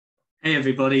Hey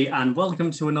everybody, and welcome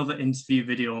to another interview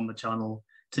video on the channel.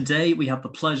 Today we have the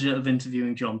pleasure of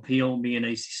interviewing John Peel, me and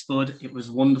AC Spud. It was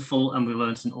wonderful and we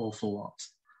learned an awful lot.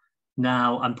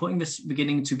 Now, I'm putting this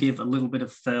beginning to give a little bit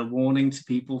of fair warning to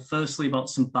people. Firstly,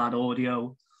 about some bad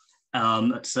audio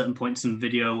at certain points in the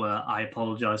video. I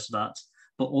apologize for that.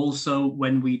 But also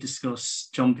when we discuss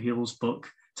John Peel's book,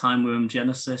 Time Worm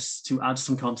Genesis, to add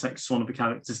some context to one of the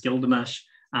characters, Gilgamesh,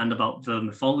 and about the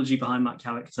mythology behind that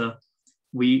character,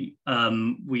 we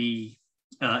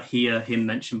hear him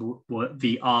mention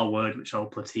the R word, which I'll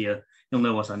put here. You'll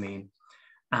know what I mean.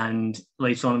 And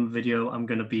later on in the video, I'm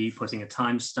going to be putting a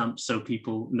timestamp so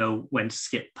people know when to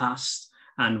skip past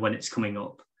and when it's coming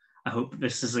up. I hope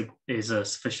this is a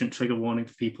sufficient trigger warning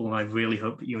for people, and I really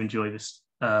hope that you enjoy this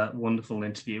wonderful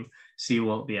interview. See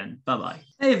you all at the end. Bye-bye.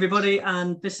 Hey, everybody,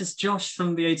 and this is Josh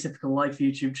from the Atypical Life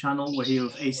YouTube channel. We're here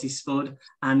with AC Spud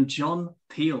and John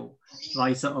Peel,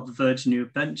 writer of The Virgin New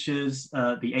Adventures,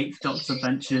 The Eighth Doctor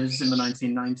Adventures in the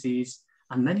 1990s,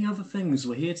 and many other things.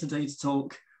 We're here today to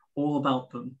talk all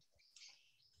about them.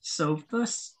 So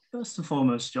first and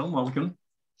foremost, John, welcome.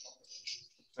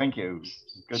 Thank you.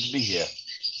 Good to be here.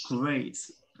 Great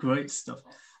stuff.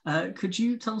 Could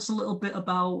you tell us a little bit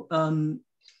about,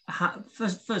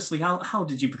 firstly, how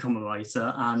did you become a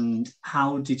writer, and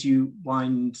how did you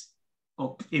wind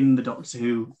up in the Doctor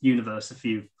Who universe, if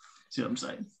you see what I'm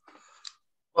saying?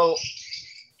 Well,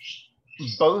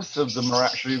 both of them are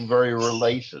actually very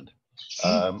related.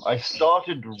 I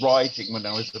started writing when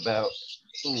I was about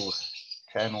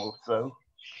 10 or so,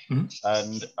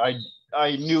 and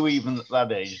I knew even at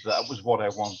that age that was what I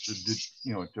wanted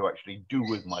to actually do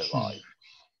with my life.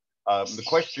 The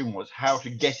question was how to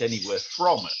get anywhere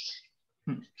from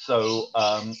it. So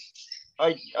I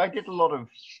did a lot of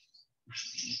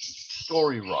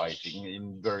story writing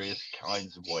in various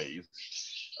kinds of ways,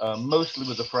 mostly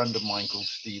with a friend of mine called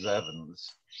Steve Evans.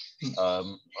 I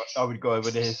would go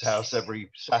over to his house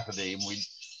every Saturday and we'd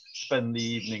spend the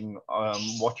evening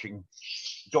watching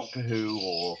Doctor Who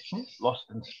or Lost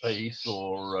in Space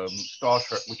or Star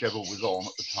Trek, whichever was on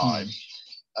at the time.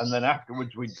 And then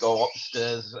afterwards we'd go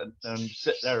upstairs and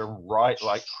sit there and write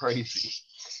like crazy.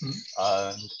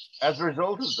 And as a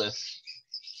result of this,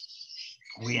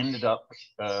 we ended up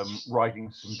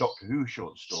writing some Doctor Who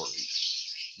short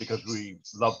stories because we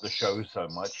loved the show so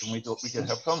much and we thought we could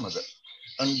have fun with it.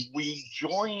 And we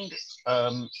joined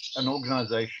an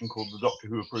organization called the Doctor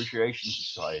Who Appreciation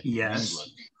Society in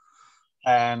England.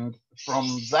 And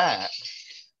from that,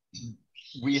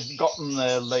 we had gotten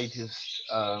their latest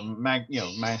fanzine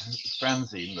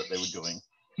that they were doing,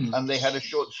 and they had a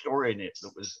short story in it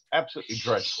that was absolutely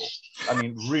dreadful. I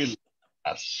mean, really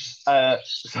bad.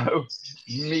 So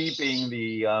me being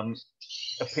the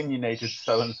opinionated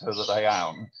so-and-so that I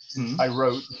am, I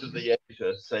wrote to the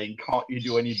editor saying, "Can't you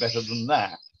do any better than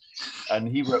that?" And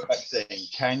he wrote back saying,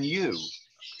 "Can you?"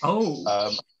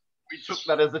 We took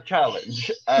that as a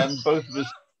challenge, and both of us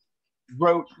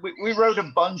we wrote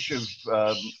a bunch of,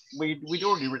 we'd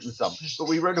already written some, but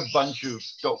we wrote a bunch of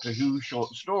Doctor Who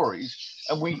short stories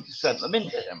and we sent them in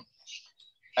to him.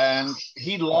 And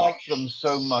he liked them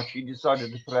so much, he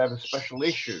decided to put out a special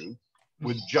issue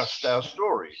with just our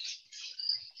stories.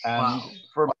 And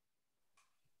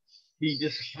he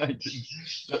decided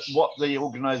that what the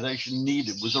organization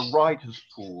needed was a writer's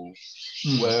pool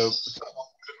where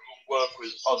someone could work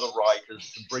with other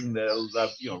writers to bring their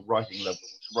writing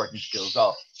levels, writing skills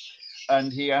up.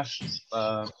 And he asked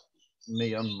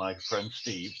me and my friend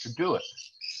Steve to do it.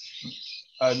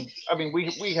 And I mean, we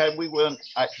weren't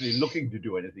actually looking to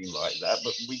do anything like that,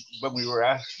 but when we were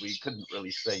asked, we couldn't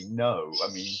really say no.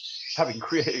 I mean, having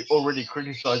already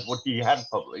criticized what he had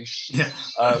published, we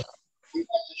had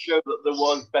to show that there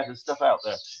was better stuff out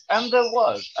there. And there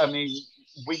was. I mean,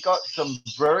 we got some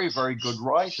very, very good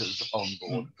writers on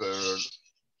board for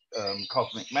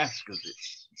Cosmic Mask, as it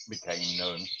became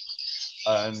known.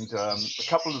 And a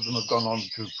couple of them have gone on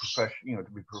to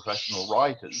to be professional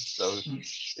writers. So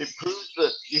it proves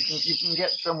that you can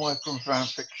get somewhere from fan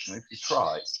fiction if you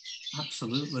try.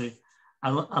 Absolutely,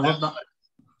 I love that.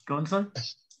 Go on, son.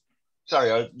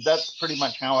 Sorry, that's pretty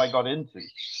much how I got into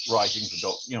writing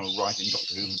for writing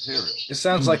Doctor Who material. It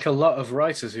sounds like a lot of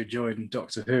writers who join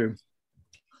Doctor Who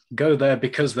go there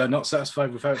because they're not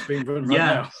satisfied with how it's being run right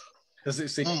now.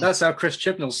 That's how Chris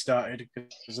Chibnall started,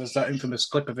 because there's that infamous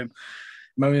clip of him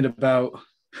moaning about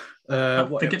I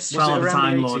think it's Trial of the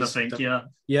Time Lord, I think,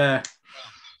 yeah.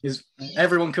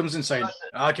 Everyone comes in saying,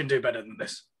 "I can do better than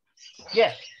this."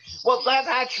 Yeah, well, that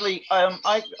actually,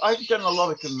 I've done a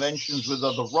lot of conventions with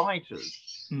other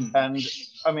writers, and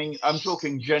I mean, I'm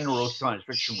talking general science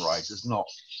fiction writers, not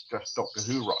just Doctor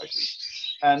Who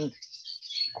writers, and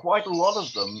quite a lot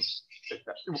of them.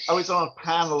 I was on a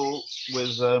panel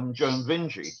with Joan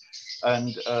Vinci,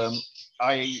 and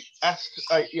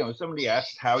somebody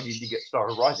asked, how did you get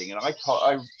started writing? And I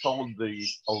told the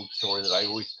old story that I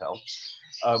always tell,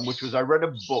 which was I read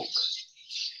a book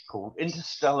called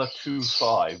Interstellar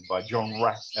 2.5 by John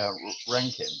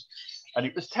Rankin. And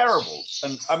it was terrible.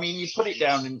 And I mean, you put it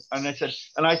down and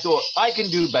I thought, I can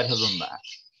do better than that.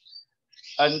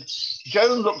 And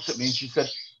Joan looked at me and she said,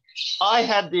 I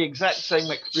had the exact same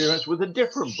experience with a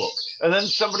different book. And then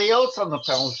somebody else on the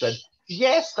panel said,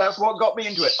 yes, that's what got me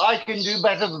into it. I can do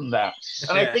better than that.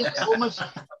 And I think almost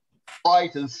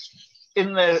writers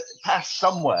in their past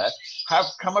somewhere have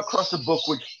come across a book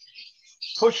which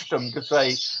pushed them to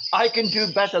say, I can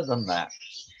do better than that.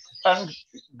 And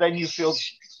then you feel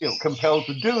compelled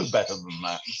to do better than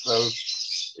that. So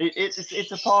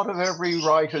it's a part of every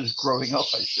writer's growing up,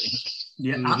 I think.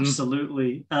 Yeah,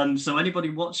 absolutely. So anybody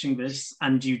watching this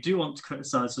and you do want to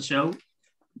criticize the show,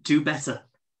 do better.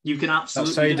 You can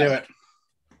absolutely. That's how you do it.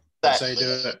 That's how you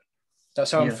do it.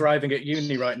 That's how I'm thriving at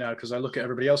uni right now, because I look at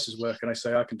everybody else's work and I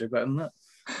say I can do better than that.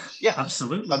 Yeah,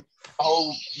 absolutely.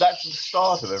 That's the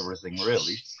start of everything,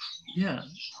 really. Yeah,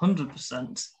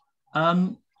 100%.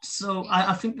 So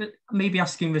I think that maybe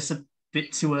asking this a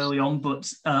bit too early on,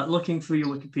 but looking through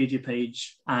your Wikipedia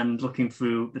page and looking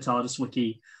through the TARDIS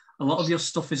wiki, a lot of your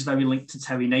stuff is very linked to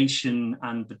Terry Nation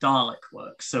and the Dalek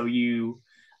work. So you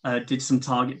did some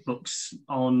Target books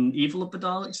on Evil of the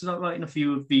Daleks, is that right? And a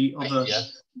few of the other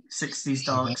 60s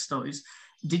Dalek stories.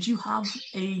 Did you have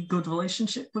a good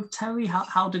relationship with Terry?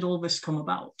 How did all this come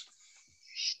about?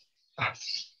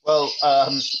 Well,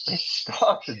 it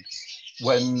started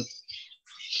when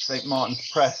St. Martin's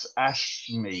Press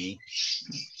asked me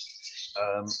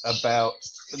about...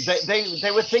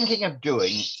 They were thinking of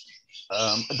doing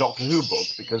a Doctor Who book,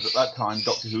 because at that time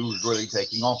Doctor Who was really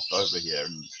taking off over here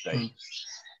in the States.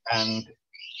 And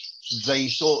they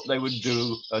thought they would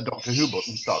do a Doctor Who book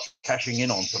and start cashing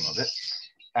in on some of it.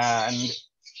 And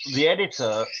the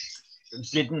editor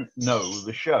didn't know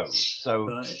the show.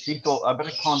 So he thought, I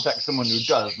better contact someone who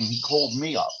does. And he called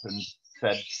me up and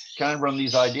said, can I run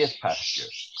these ideas past you?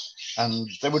 And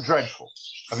they were dreadful.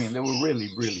 I mean, they were really,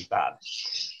 really bad.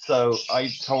 So I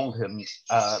told him,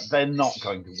 they're not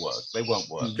going to work. They won't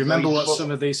work. Do you remember what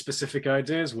some of these specific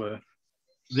ideas were?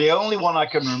 The only one I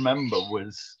can remember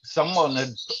was someone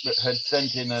had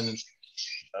sent in a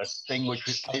thing which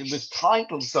was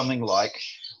titled something like,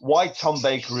 Why Tom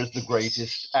Baker is the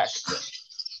Greatest Actor.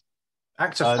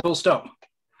 Actor, full stop.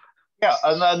 Yeah,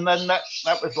 and then that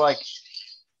was like,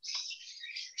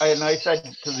 and I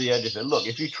said to the editor, look,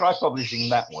 if you try publishing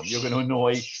that one, you're going to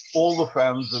annoy all the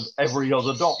fans of every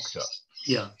other Doctor.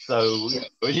 Yeah. So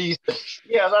he said,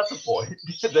 yeah, that's a point.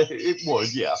 It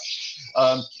would, yeah.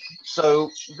 So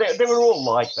they were all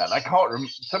like that. I can't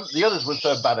remember. The others were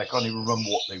so bad I can't even remember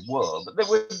what they were, but they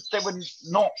were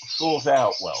not thought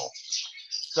out well.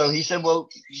 So he said, well,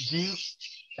 do you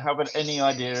have any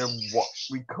idea of what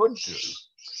we could do?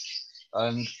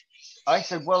 And I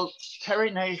said, well, Terry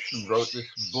Nation wrote this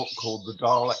book called The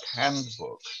Dalek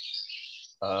Handbook,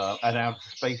 an outer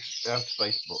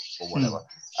space book or whatever,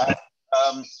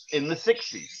 in the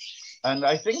 60s. And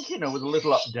I think, with a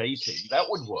little updating, that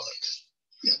would work.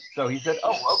 Yeah. So he said,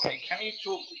 oh, okay, can you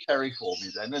talk to Terry for me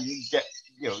then and get,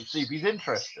 see if he's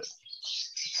interested?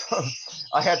 So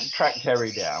I had to track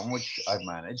Terry down, which I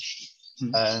managed.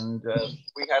 And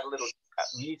we had a little chat.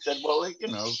 And he said, well,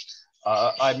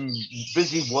 I'm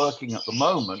busy working at the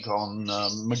moment on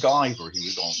MacGyver. He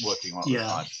was working on at the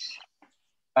time.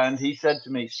 And he said to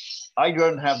me, I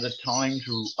don't have the time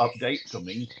to update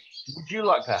something. Would you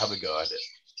like to have a go at it?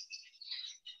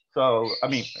 So, I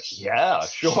mean, yeah,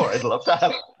 sure, I'd love to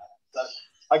have it.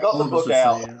 I got the book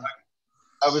out.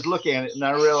 I was looking at it and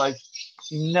I realized,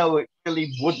 no, it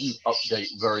really wouldn't update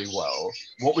very well.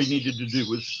 What we needed to do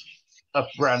was a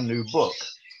brand new book.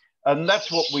 And that's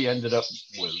what we ended up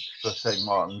with for St.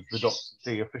 Martin's,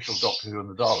 the official Doctor Who and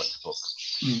the Daleks book.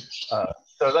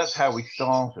 So that's how we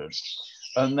started.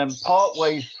 And then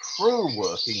partway through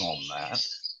working on that,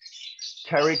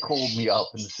 Terry called me up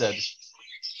and said,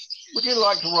 would you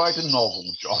like to write a novel,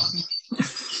 John?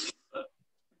 And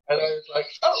I was like,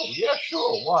 oh, yeah,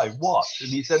 sure. Why? What? And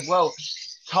he said, well,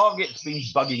 Target's been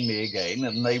bugging me again,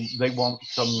 and they want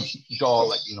some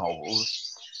Dalek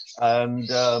novels. And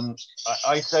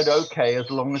I said, okay, as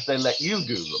long as they let you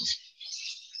do them.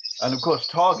 And of course,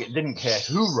 Target didn't care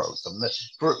who wrote them.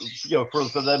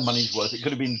 For their money's worth, it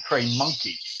could have been Trained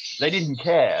Monkey. They didn't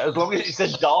care. As long as it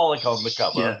said Dalek on the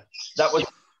cover, that was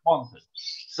what they wanted.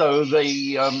 So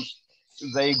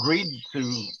they agreed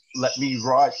to let me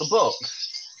write the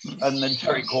books. And then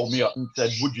Terry called me up and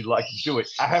said, would you like to do it?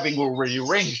 Having already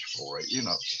arranged for it, you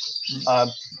know.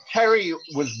 Terry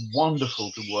was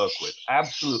wonderful to work with,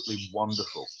 absolutely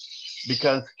wonderful,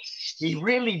 because he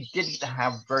really didn't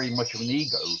have very much of an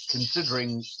ego,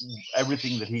 considering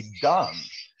everything that he'd done.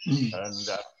 And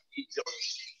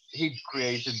he'd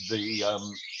created the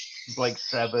Blake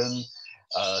Seven,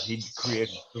 he'd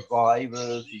created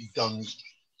Survivors, he'd done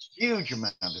huge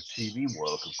amount of TV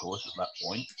work, of course, at that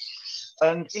point.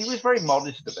 And he was very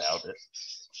modest about it.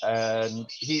 And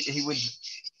he would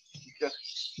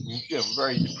just, you know,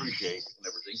 very depreciating and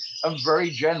everything, and very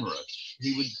generous.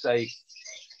 He would say,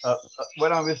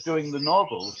 when I was doing the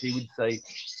novels, he would say,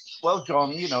 well,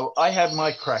 John, you know, I had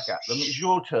my crack at them. It's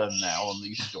your turn now on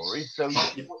these stories. So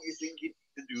what do you think you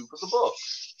need to do for the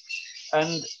books?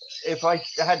 And if I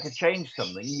had to change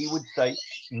something, he would say,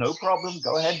 no problem,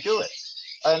 go ahead, do it.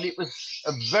 And it was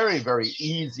a very, very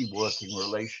easy working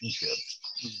relationship.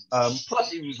 Plus,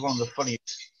 he was one of the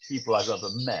funniest people I've ever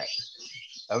met.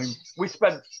 I mean,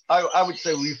 I would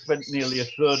say we spent nearly a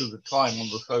third of the time on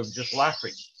the phone just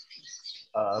laughing.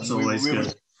 It's always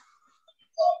good.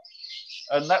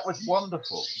 And that was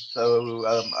wonderful. So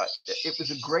it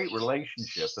was a great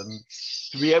relationship. And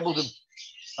to be able to,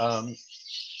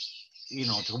 you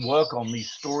know, to work on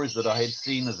these stories that I had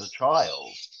seen as a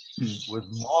child was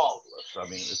marvelous. I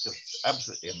mean, it was just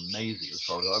absolutely amazing as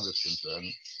far as I was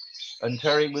concerned. And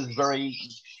Terry was very,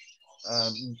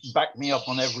 backed me up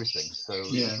on everything. So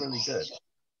it was really good.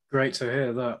 Great to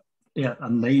hear that. Yeah,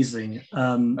 amazing.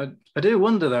 I do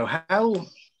wonder, though,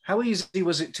 how easy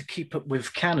was it to keep up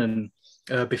with canon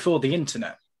before the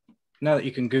internet? Now that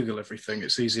you can Google everything,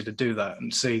 it's easy to do that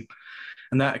and see,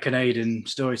 and that can aid in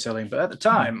storytelling. But at the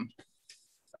time,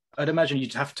 I'd imagine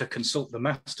you'd have to consult the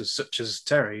masters such as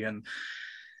Terry and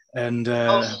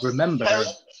remember.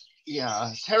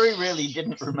 Terry really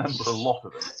didn't remember a lot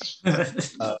of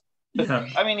it.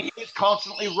 I mean, he was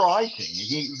constantly writing.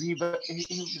 He was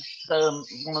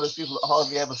one of those people that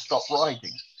hardly ever stopped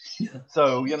writing.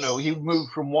 So, you know, he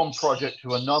moved from one project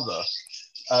to another,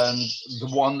 and the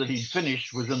one that he'd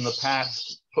finished was in the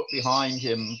past, put behind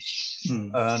him,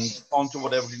 and onto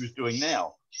whatever he was doing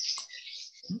now.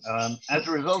 As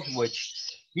a result of which,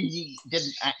 he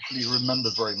didn't actually remember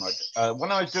very much.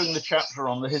 When I was doing the chapter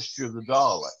on the history of the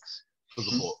Daleks for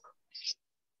the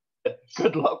book,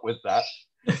 good luck with that.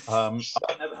 I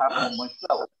never had one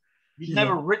myself. He'd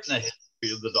never written a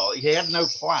history of the Daleks. He had no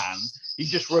plan. He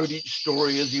just wrote each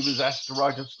story as he was asked to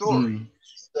write a story.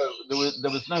 So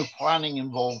there was no planning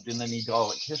involved in any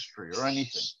Dalek history or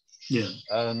anything.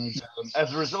 And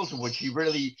as a result of which, he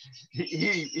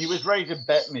was ready to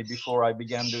bet me before I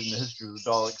began doing the history of the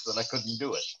Daleks that I couldn't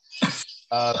do it.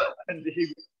 And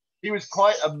he was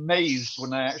quite amazed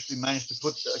when I actually managed to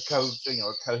put a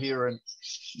coherent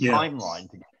timeline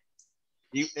together.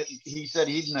 He said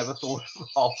he'd never thought of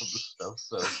half of the stuff.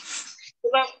 So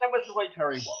that was the way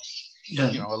Terry was.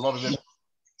 You know, a lot of it.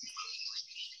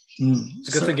 It's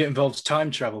a good thing it involves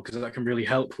time travel, because that can really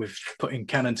help with putting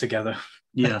canon together.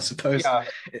 I suppose.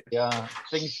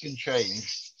 Things can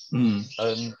change.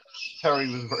 And Terry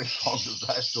was very fond of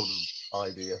that sort of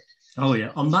idea. Oh,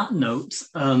 yeah. On that note,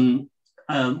 one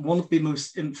of the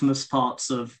most infamous parts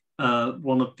of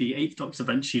one of the Eighth Doctor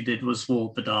events you did was War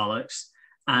of the Daleks.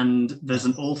 And there's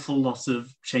an awful lot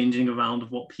of changing around of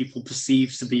what people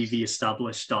perceive to be the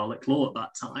established Dalek law at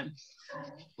that time.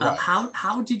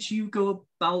 How did you go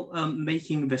about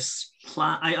making this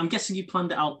plan? I'm guessing you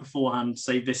planned it out beforehand,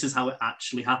 say this is how it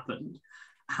actually happened.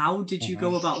 How did you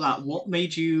go about that? What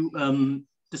made you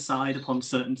decide upon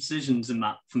certain decisions in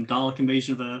that, from Dalek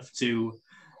Invasion of Earth to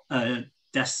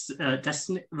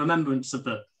Destiny, Remembrance of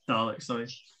the Daleks? Sorry.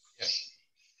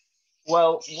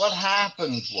 Well, what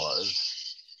happened was,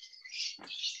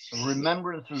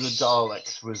 Remembrance of the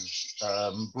Daleks was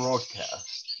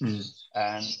broadcast,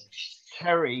 and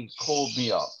Terry called me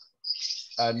up,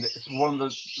 and it's one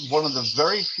of the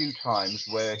very few times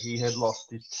where he had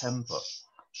lost his temper.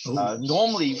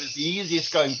 Normally, he was the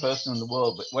easiest going person in the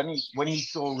world, but when he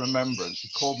saw Remembrance, he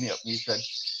called me up and he said,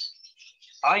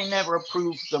 "I never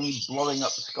approved them blowing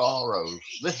up Scaros.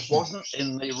 This wasn't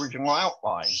in the original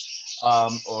outline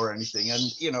or anything." And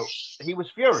you know, he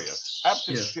was furious,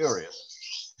 absolutely furious.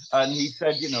 And he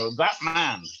said, "You know, that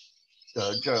man."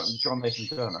 John Nathan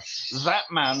Turner, that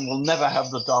man will never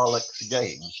have the Daleks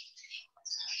again.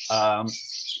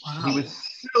 He was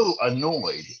so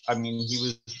annoyed. I mean,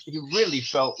 he really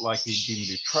felt like he'd been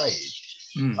betrayed.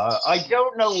 I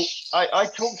don't know. I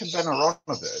talked to Ben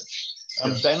Aronovich,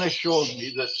 and Ben assured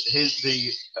me that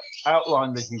the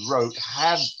outline that he wrote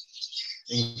had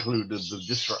included the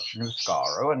destruction of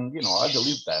Skaro, and I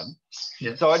believe them.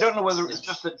 Yeah. So I don't know whether it's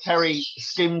just that Terry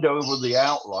skimmed over the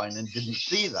outline and didn't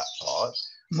see that part,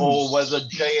 or whether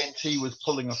JNT was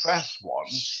pulling a fast one.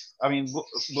 I mean,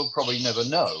 we'll probably never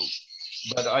know.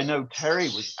 But I know Terry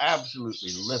was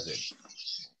absolutely livid.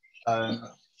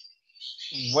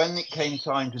 When it came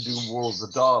time to do War of the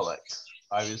Daleks,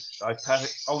 I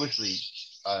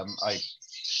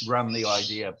ran the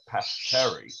idea past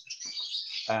Terry,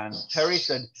 and Terry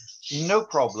said, "No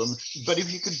problems, but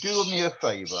if you could do me a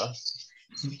favor,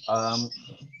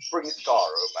 bring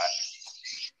Skaro back."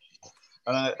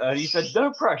 And he said,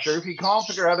 "No pressure. If you can't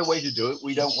figure out a way to do it,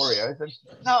 we don't worry." I said,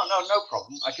 "No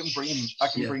problem. I can bring him. I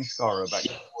can bring Skaro back.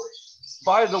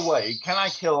 By the way, can I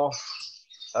kill off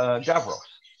Davros?"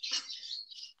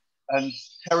 And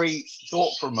Terry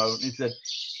thought for a moment. He said,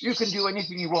 "You can do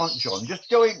anything you want, John. Just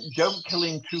don't kill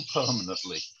him too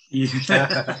permanently."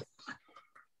 Yeah.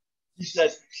 He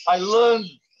said, "I learned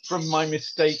from my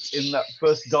mistake in that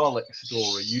first Dalek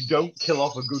story. You don't kill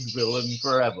off a good villain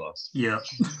forever." Yeah.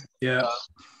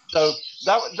 So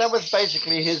that was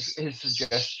basically his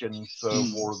suggestion for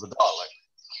War of the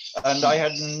Daleks, and I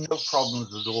had no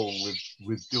problems at all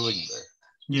with doing this.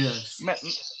 Yes.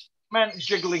 Meant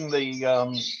jiggling the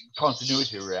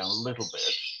continuity around a little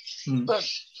bit, but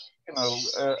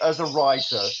as a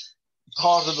writer,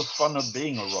 part of the fun of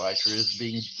being a writer is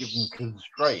being given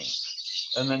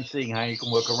constraints and then seeing how you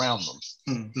can work around them.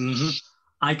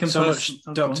 I can so much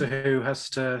Doctor Who has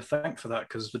to thank for that,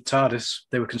 because with TARDIS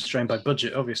they were constrained by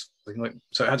budget, obviously,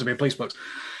 so it had to be a police box,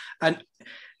 and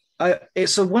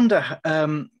it's a wonder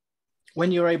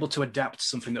when you're able to adapt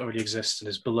something that already exists and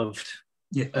is beloved.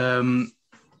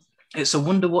 It's a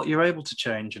wonder what you're able to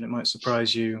change, and it might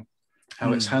surprise you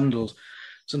how it's handled.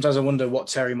 Sometimes I wonder what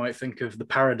Terry might think of the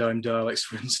Paradigm Daleks,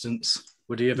 for instance.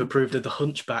 Would he have approved of the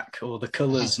hunchback or the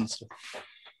colours and stuff?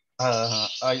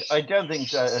 I don't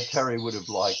think Terry would have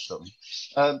liked them.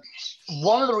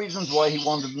 One of the reasons why he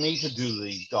wanted me to do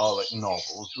the Dalek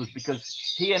novels was because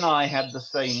he and I had the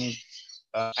same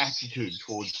attitude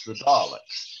towards the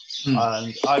Daleks.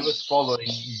 And I was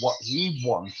following what he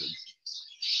wanted.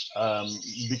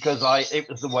 Because it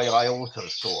was the way I also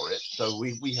saw it, so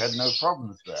we had no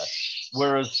problems there.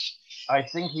 Whereas I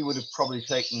think he would have probably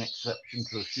taken exception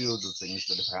to a few of the things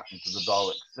that have happened to the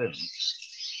Daleks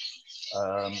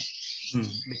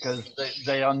since, because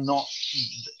they are not.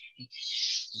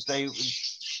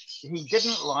 He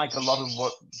didn't like a lot of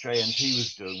what JNT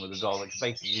was doing with the Daleks,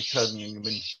 basically turning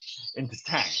them into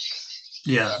tanks.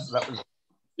 Yeah, that was.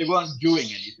 They weren't doing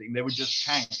anything; they were just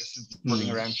tanks running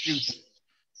around shooting.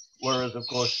 Whereas, of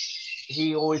course,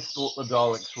 he always thought the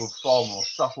Daleks were far more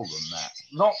subtle than that.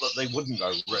 Not that they wouldn't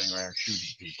go running around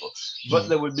shooting people, but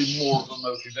there would be more of a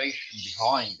motivation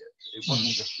behind it. It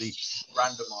wasn't just the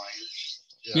randomized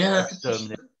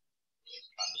extermination.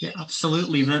 Yeah,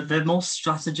 absolutely. They're more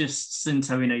strategists in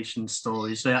Terry Nation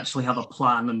stories. They actually have a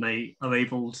plan and they are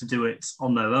able to do it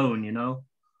on their own,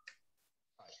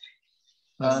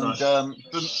 And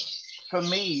for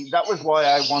me, that was why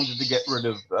I wanted to get rid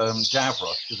of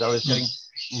Davros, because I was getting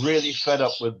really fed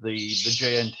up with the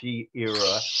JNT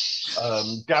era.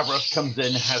 Davros comes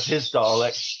in, has his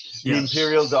Daleks. The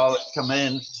Imperial Daleks come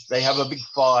in, they have a big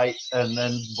fight, and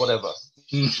then whatever.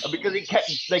 Because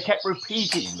they kept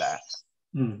repeating that.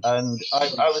 And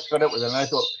I was fed up with it. And I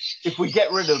thought, if we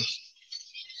get rid of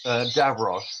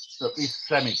Davros, at least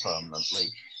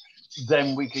semi-permanently,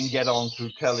 then we can get on to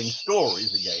telling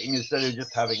stories again instead of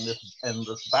just having this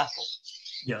endless battle.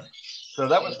 Yeah. So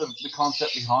that was the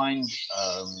concept behind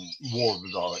War of the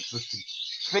Daleks, was to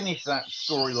finish that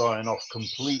storyline off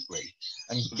completely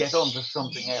and get on to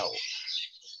something else.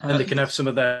 And they can have some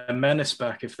of their menace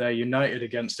back if they're united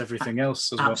against everything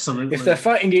else as well. Absolutely. If they're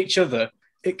fighting each other,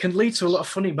 it can lead to a lot of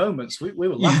funny moments. We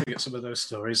were laughing at some of those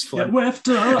stories. They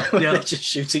just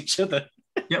shoot each other.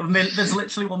 Yeah, I mean, there's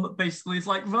literally one that basically is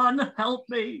like, "Run, help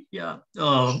me!" Yeah.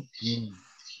 Oh.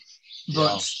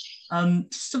 But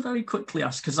just to very quickly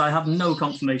ask, because I have no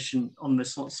confirmation on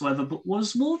this whatsoever, but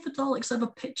was War of the Daleks ever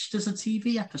pitched as a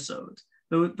TV episode?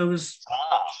 There was.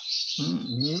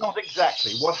 Not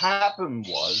exactly. What happened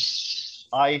was,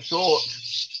 I thought,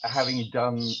 having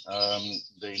done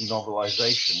the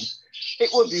novelization,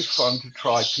 it would be fun to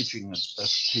try pitching a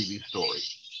TV story.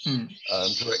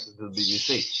 Directed to the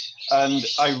BBC. And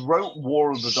I wrote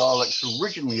War of the Daleks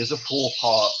originally as a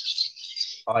 4-part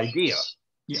idea.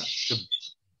 Yeah.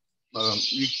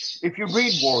 If you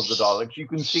read War of the Daleks, you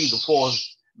can see the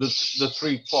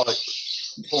 3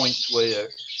 points where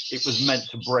it was meant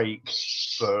to break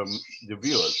for the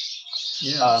viewers.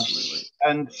 Yeah, absolutely.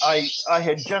 And I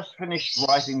had just finished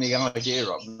writing the idea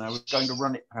up, and I was going to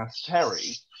run it past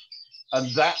Terry. And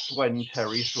that's when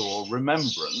Terry saw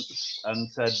Remembrance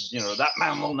and said, that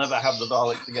man will never have the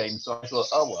Daleks again. So I thought,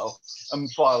 oh, well,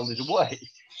 and filed it away.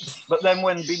 But then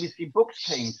when BBC Books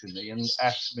came to me and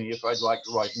asked me if I'd like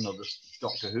to write another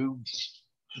Doctor Who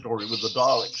story with the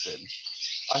Daleks in,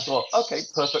 I thought, okay,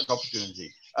 perfect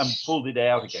opportunity, and pulled it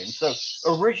out again. So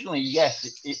originally,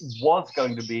 yes, it was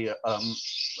going to be a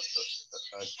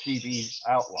TV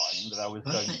outline that I was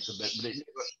going to submit, but it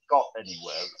never got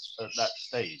anywhere at that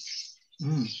stage.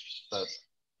 But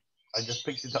I just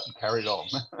picked it up and carried on.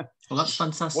 Well, that's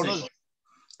fantastic.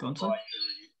 Go on, Tom.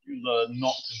 You learn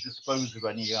not to dispose of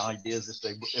any ideas if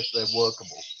they're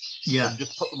workable. Yeah. So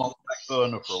just put them on the back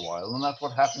burner for a while, and that's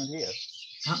what happened here.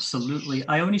 Absolutely.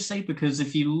 I only say because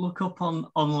if you look up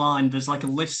online, there's like a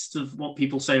list of what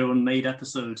people say are unmade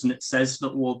episodes, and it says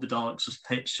that War of the Daleks was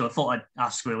pitched. So I thought I'd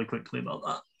ask really quickly about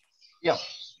that. Yeah.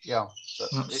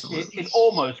 It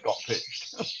almost got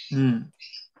pitched.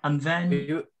 And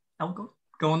then,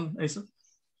 go on, Asa.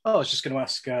 Oh, I was just going to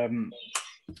ask,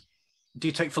 do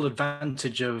you take full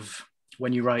advantage of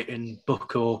when you write in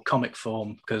book or comic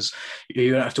form? Because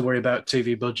you don't have to worry about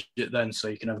TV budget then, so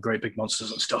you can have great big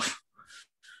monsters and stuff.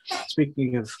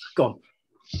 Speaking of, go on.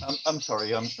 I'm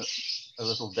sorry, I'm a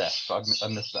little deaf. I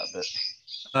missed that bit.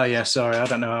 Oh, yeah, sorry. I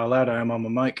don't know how loud I am on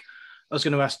my mic. I was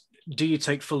going to ask, do you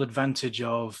take full advantage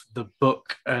of the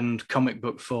book and comic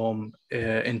book form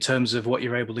in terms of what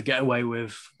you're able to get away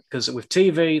with? Because with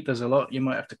TV, there's a lot you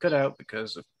might have to cut out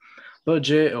because of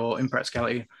budget or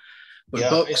impracticality. But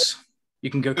books,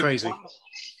 you can go crazy.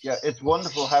 Yeah, it's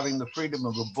wonderful having the freedom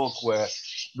of a book where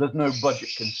there's no budget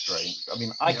constraints. I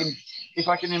mean, if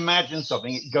I can imagine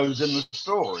something, it goes in the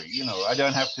story. I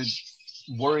don't have to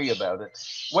worry about it.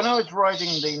 When I was writing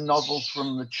the novels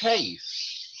from the Chase,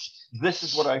 this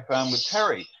is what I found with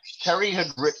Terry. Terry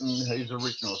had written his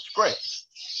original script,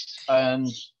 and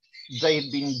they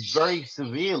had been very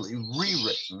severely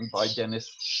rewritten by Dennis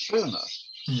Spooner,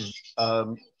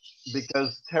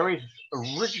 because Terry's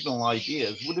original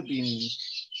ideas would have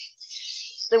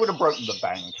broken the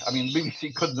bank. I mean,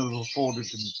 BBC couldn't have afforded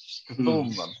to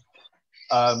film them.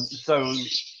 So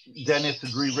Dennis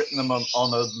had rewritten them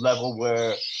on a level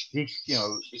where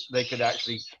they could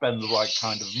actually spend the right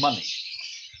kind of money.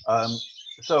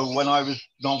 So when I was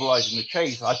novelizing The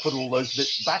Chase, I put all those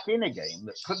bits back in again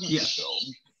that couldn't be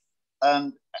filmed.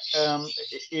 And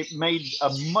it made a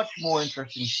much more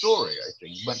interesting story, I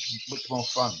think, much more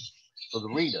fun for the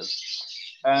readers.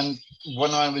 And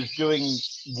when I was doing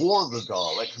War of the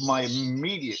Daleks, my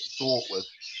immediate thought was,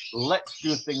 let's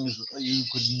do things that you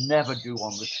could never do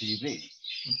on the TV.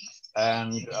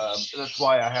 And that's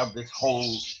why I have this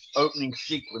whole opening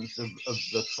sequence of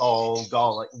the Sol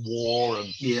Dalek War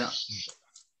and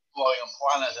blowing a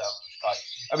planet out of the sky.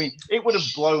 I mean, it would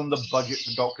have blown the budget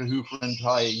for Doctor Who for an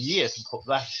entire year to put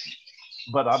that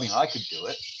in. But I mean, I could do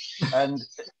it. And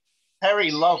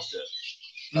Terry loved it.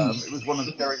 It was one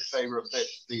of Terry's favorite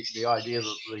bits, the idea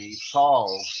that the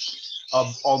Sals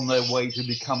are on their way to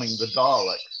becoming the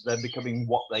Daleks. They're becoming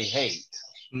what they hate.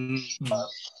 And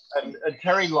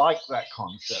Terry liked that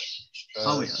concept.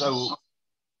 So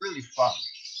really fun.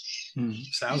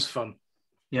 Sounds fun.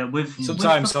 Yeah,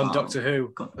 sometimes on Doctor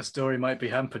Who, a story might be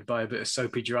hampered by a bit of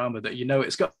soapy drama that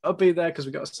it's got to be there because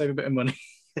we've got to save a bit of money.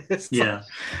 There's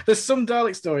some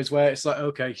Dalek stories where it's like,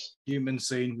 okay, human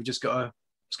scene, we just got to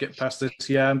skip past this.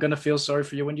 Yeah, I'm going to feel sorry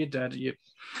for you when you're dead.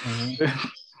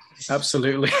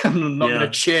 Absolutely. I'm not going to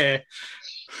cheer.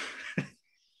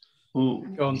 Go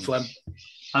on, Flem.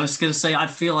 I was going to say, I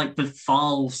feel like the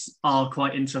Thals are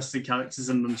quite interesting characters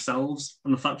in themselves,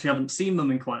 and the fact we haven't seen them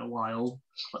in quite a while,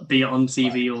 be it on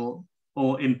TV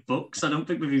or in books. I don't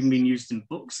think they've even been used in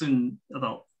books in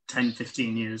about 10,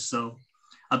 15 years, so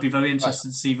I'd be very interested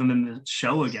to see them in the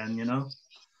show again,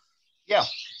 Yeah,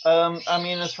 I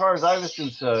mean, as far as I was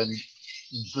concerned,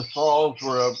 the Thals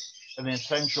were an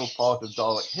essential part of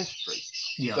Dalek history.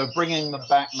 So bringing them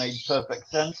back made perfect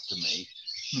sense to me.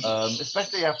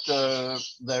 Especially after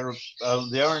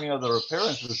the only other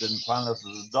appearances in Planet of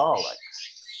the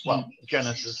Daleks. Well,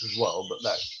 Genesis as well, but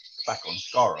that's back on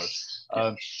Skaro.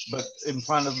 But in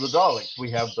Planet of the Daleks,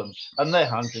 we have them, and they're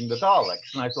hunting the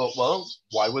Daleks. And I thought, well,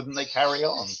 why wouldn't they carry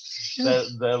on?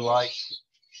 They're like,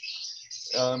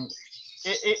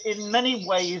 in many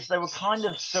ways, they were kind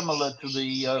of similar to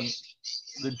the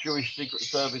Jewish Secret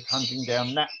Service hunting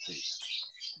down Nazis.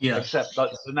 Except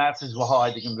that the Nazis were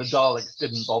hiding and the Daleks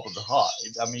didn't bother to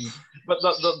hide. I mean, but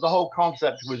the whole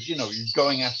concept was, you're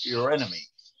going after your enemy.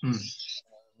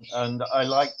 And I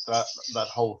liked that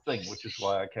whole thing, which is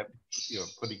why I kept,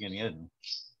 putting it in.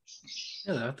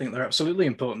 Yeah, I think they're absolutely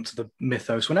important to the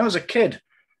mythos. When I was a kid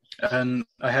and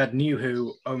I had New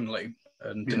Who only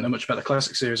and didn't know much about the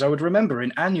classic series, I would remember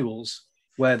in annuals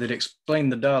where they'd explain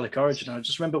the Dalek origin. I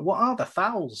just remember, what are the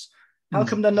Thals? How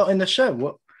come they're not in the show?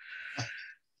 What?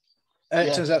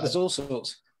 It turns out there's all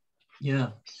sorts.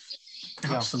 Yeah,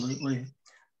 absolutely.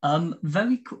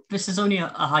 This is only a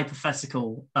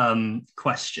hypothetical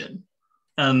question,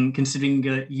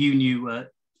 considering you knew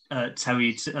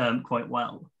Terry quite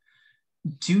well.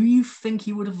 Do you think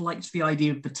he would have liked the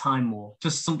idea of the Time War?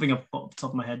 Just something off the top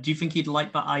of my head. Do you think he'd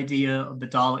like that idea of the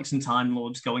Daleks and Time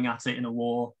Lords going at it in a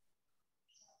war?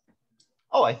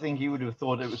 Oh, I think he would have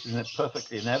thought it was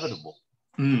perfectly inevitable,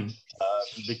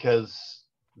 because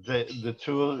the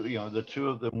two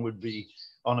of them would be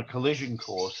on a collision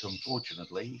course.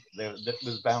 Unfortunately, that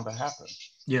was bound to happen.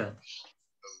 Yeah.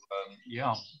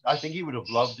 I think he would have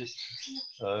loved it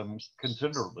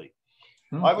considerably.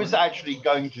 I was actually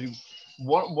going to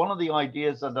one of the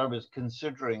ideas that I was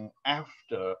considering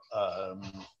after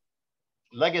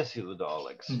Legacy of the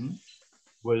Daleks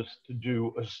was to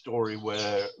do a story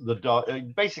where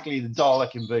basically the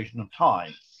Dalek invasion of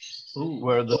time,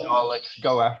 where the Daleks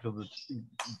go after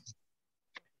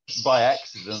by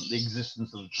accident the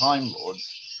existence of the Time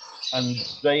Lords, and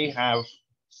they have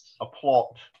a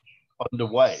plot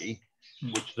underway,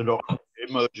 which the Doctor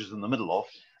emerges in the middle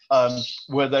of,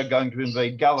 where they're going to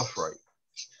invade Gallifrey.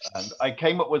 And I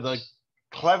came up with a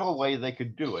clever way they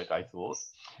could do it, I thought.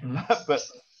 But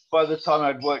by the time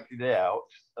I'd worked it out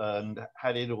and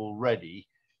had it all ready,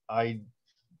 I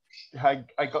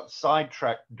got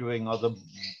sidetracked doing other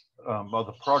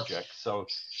projects, so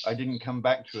I didn't come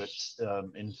back to it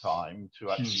in time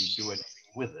to actually do anything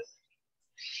with it.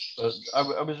 But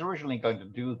I was originally going to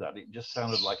do that. It just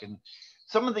sounded like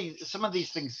some of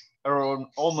these things are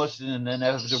almost in an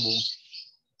inevitable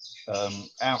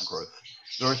outgrowth.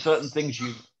 There are certain things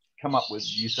you come up with.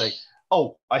 You say,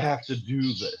 "Oh, I have to do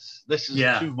this. This is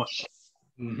too much."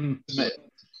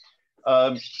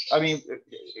 I mean,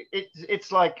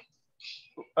 it's like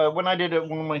when I did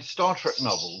one of my Star Trek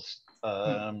novels.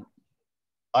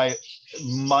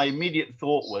 My immediate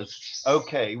thought was,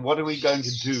 okay, what are we going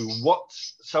to do?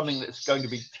 What's something that's going to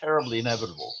be terribly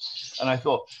inevitable? And I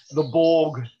thought, the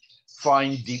Borg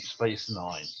find Deep Space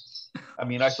Nine. I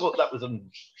mean, I thought that was a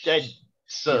dead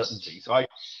certainty. So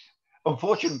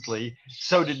unfortunately,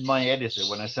 so did my editor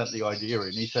when I sent the idea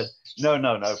in. He said, no,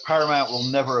 Paramount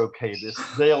will never okay this.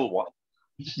 They'll want.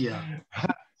 Yeah.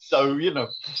 So, you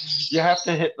have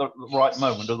to hit the right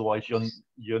moment. Otherwise,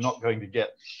 you're not going to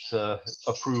get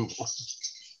approval.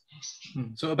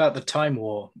 So about the Time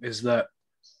War is that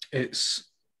it's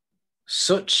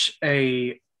such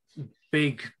a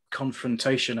big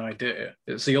confrontation idea.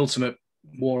 It's the ultimate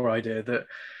war idea that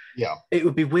it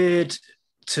would be weird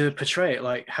to portray it.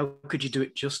 Like, how could you do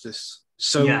it justice?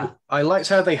 So I liked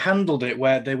how they handled it,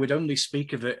 where they would only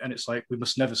speak of it, and it's like, we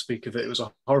must never speak of it. It was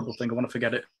a horrible thing. I want to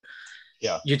forget it.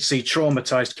 Yeah, you'd see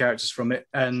traumatized characters from it,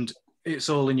 and it's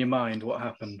all in your mind what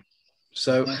happened.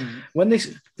 So when they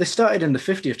started in the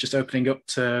 50th, just opening up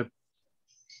to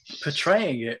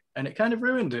portraying it, and it kind of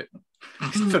ruined it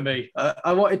for me.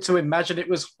 I wanted to imagine it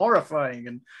was horrifying,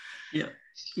 and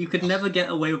you could never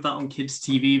get away with that on kids'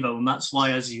 TV though, and that's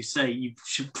why, as you say, you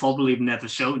should probably have never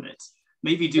shown it.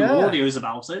 Maybe do audios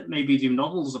about it, maybe do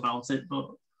novels about it,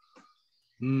 but.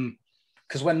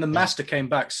 Because when the Master came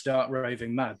back, Start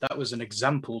Raving Mad, that was an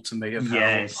example to me of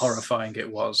how horrifying it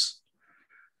was.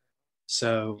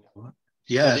 So,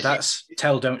 that's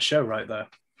tell, don't show right there.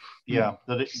 Yeah,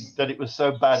 that it was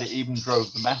so bad it even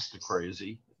drove the Master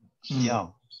crazy. Yeah,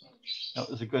 that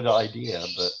was a good idea,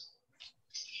 but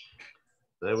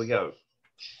there we go.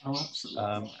 Oh,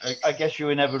 absolutely. I guess you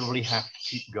inevitably have to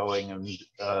keep going and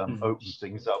open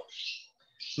things up.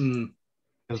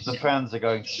 Because the fans are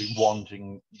going to be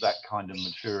wanting that kind of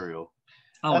material.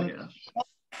 Part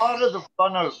of the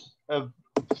fun of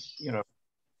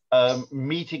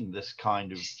meeting this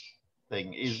kind of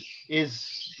thing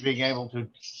is being able to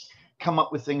come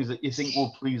up with things that you think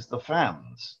will please the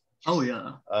fans.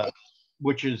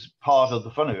 Which is part of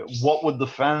the fun of it. What would the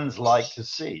fans like to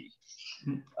see?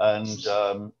 And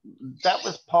that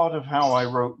was part of how I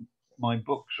wrote my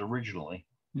books originally.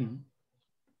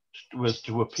 Was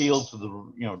to appeal to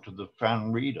the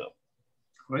fan reader.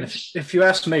 If you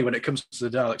ask me, when it comes to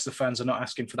the Daleks, the fans are not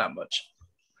asking for that much.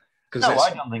 No,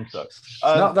 I don't think so. It's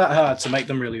not that hard to make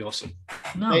them really awesome.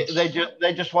 No.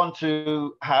 They just want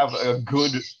to have a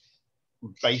good,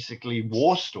 basically,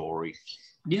 war story.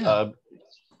 Yeah.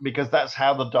 Because that's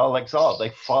how the Daleks are.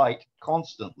 They fight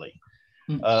constantly.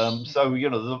 So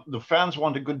the fans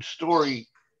want a good story.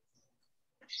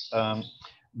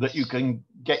 that you can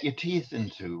get your teeth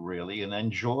into really and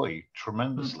enjoy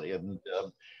tremendously. And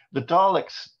the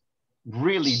Daleks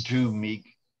really do meet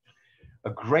a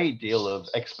great deal of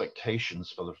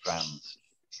expectations for the fans,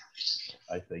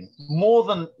 I think, more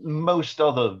than most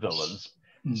other villains.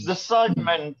 The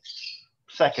Cybermen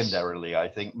secondarily, I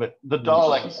think, but the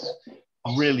Daleks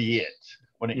are really it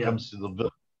when it comes to the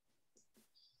villain.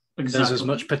 Exactly. There's as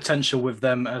much potential with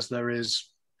them as there is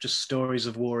just stories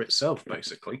of war itself,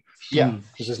 basically. Yeah.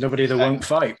 Because there's nobody that won't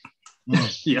fight.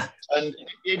 Yeah. And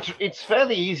it's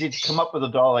fairly easy to come up with a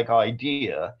Dalek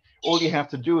idea. All you have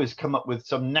to do is come up with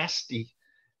some nasty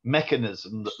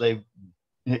mechanism that they've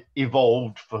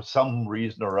evolved for some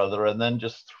reason or other, and then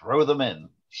just throw them in.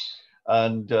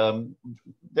 And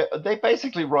they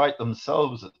basically write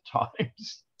themselves at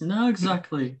times. No,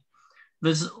 exactly.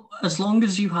 There's, as long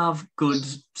as you have good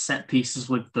set pieces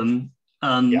with them,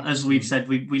 as we've said,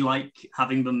 we like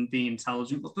having them be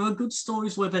intelligent, but there are good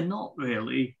stories where they're not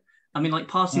really. I mean, like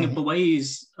Parting of the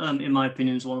Ways, in my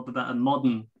opinion, is one of the better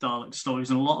modern Dalek stories,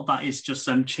 and a lot of that is just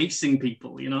them chasing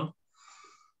people, you know?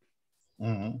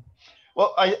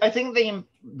 Well, I think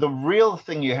the real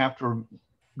thing you have to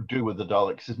do with the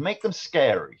Daleks is make them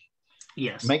scary.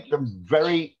 Yes. Make them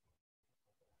very...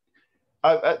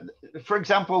 for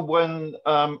example, when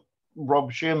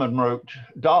Rob Shearman wrote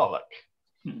Dalek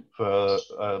for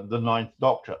the Ninth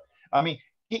Doctor, I mean,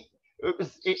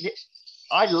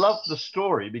 I loved the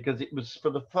story because it was for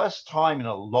the first time in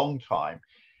a long time,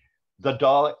 the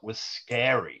Dalek was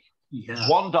scary. Yeah.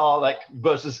 One Dalek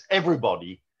versus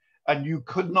everybody, and you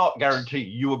could not guarantee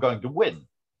you were going to win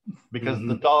because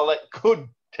the Dalek could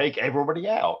take everybody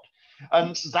out.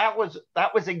 And that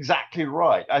was exactly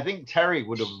right. I think Terry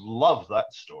would have loved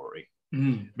that story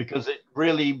because it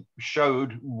really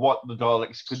showed what the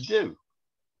Daleks could do.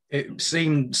 It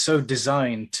seemed so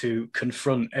designed to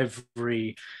confront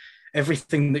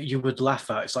everything that you would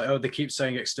laugh at. It's like, oh, they keep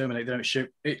saying exterminate, they don't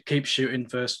shoot. It keeps shooting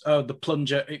first. Oh, the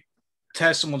plunger, it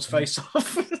tears someone's face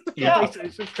off. Yeah.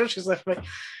 It crushes their face.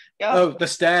 Yeah. Oh, the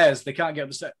stairs, they can't get up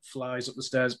the stairs, flies up the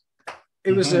stairs.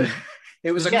 It was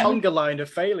a conga line of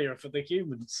failure for the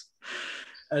humans.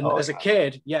 And as a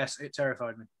kid, yes, it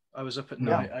terrified me. I was up at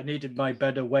night. I needed my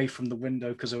bed away from the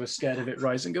window because I was scared of it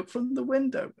rising up from the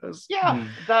window.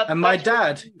 My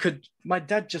dad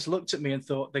just looked at me and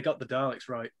thought, they got the Daleks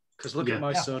right. Because look at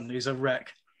my son, he's a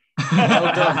wreck.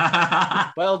 Well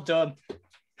done. Well done.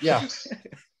 Yeah.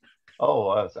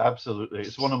 Oh, absolutely.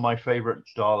 It's one of my favorite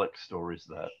Dalek stories,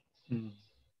 that.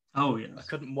 Oh, yeah. I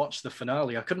couldn't watch the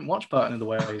finale. I couldn't watch Parting of the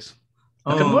Ways.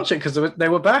 I couldn't watch it because they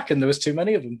were back and there was too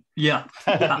many of them. Yeah,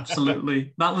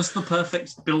 absolutely. That was the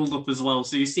perfect build-up as well.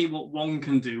 So you see what one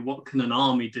can do, what can an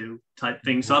army do type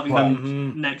thing. So having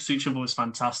them next to each other was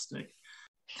fantastic.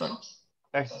 So,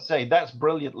 I say, that's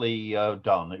brilliantly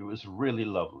done. It was really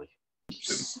lovely.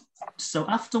 So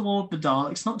after War of the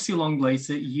Daleks, not too long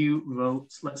later, you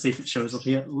wrote, let's see if it shows up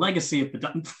here, Legacy of the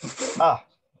Daleks.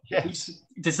 Yes.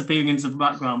 Disappearing into the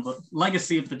background, but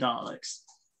Legacy of the Daleks.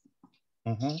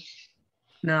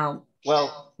 Now,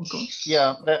 well,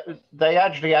 yeah, they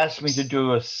actually asked me to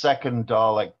do a second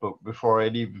Dalek book before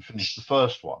I'd even finished the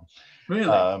first one. Really?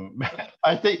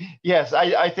 I think, yes,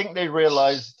 I think they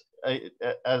realized,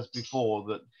 as before,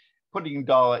 that putting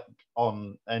Dalek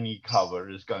on any cover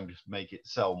is going to make it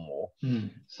sell more.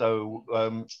 So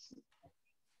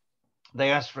they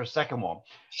asked for a second one.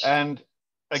 And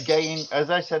again,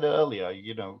 as I said earlier,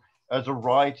 you know, as a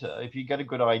writer, if you get a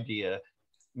good idea,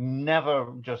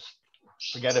 never just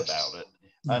forget about it.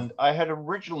 And I had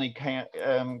originally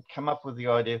come up with the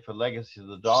idea for Legacy of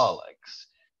the Daleks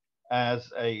as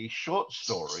a short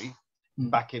story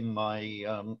back in my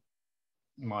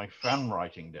my fan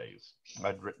writing days.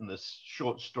 I'd written this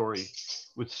short story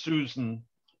with Susan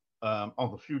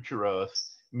on the future Earth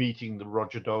meeting the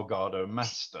Roger Delgado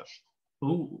master.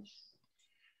 Ooh.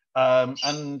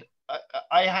 And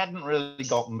I hadn't really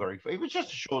gotten very far. It was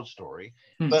just a short story.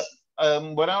 But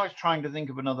when I was trying to think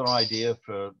of another idea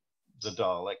for the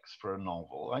Daleks for a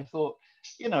novel, I thought,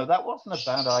 you know, that wasn't a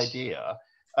bad idea.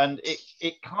 And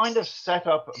it kind of set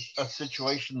up a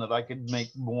situation that I could make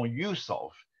more use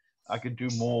of. I could do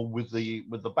more with the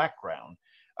background.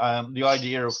 The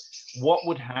idea of what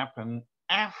would happen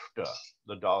after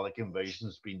the Dalek invasion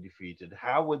has been defeated.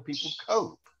 How would people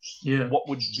cope? Yeah. What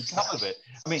would become of it?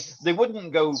 I mean, they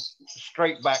wouldn't go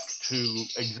straight back to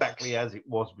exactly as it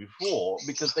was before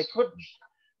because they couldn't.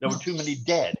 There were too many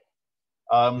dead.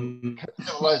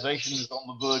 Civilization is on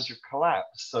the verge of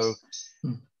collapse. So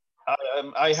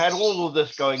I had all of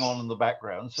this going on in the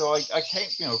background. So I came,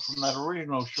 you know, from that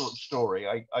original short story,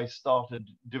 I started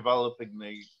developing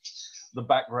the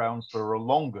background for a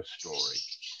longer story.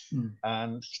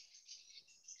 And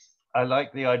I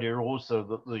like the idea also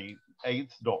that the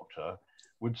Eighth Doctor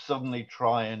would suddenly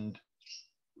try and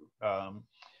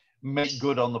make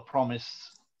good on the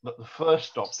promise that the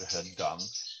First Doctor had done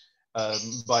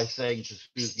by saying to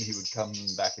Susan he would come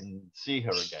back and see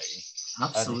her again.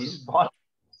 Absolutely. And he's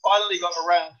finally got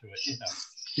around to it, you know.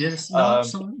 Yes, no,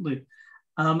 absolutely.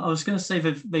 I was going to say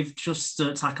they've just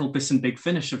tackled Biss and Big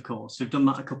Finish, of course. They've done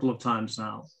that a couple of times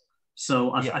now.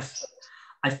 So I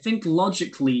think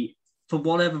logically, for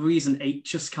whatever reason, 8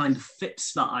 just kind of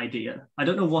fits that idea. I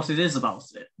don't know what it is about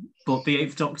it, but the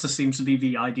Eighth Doctor seems to be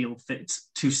the ideal fit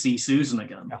to see Susan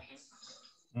again. Yeah.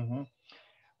 Mm-hmm.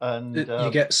 And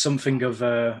you get something of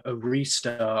a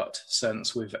restart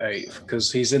sense with 8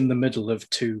 because he's in the middle of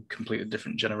 2 completely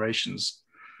different generations.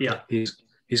 Yeah.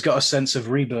 He's got a sense of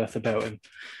rebirth about him.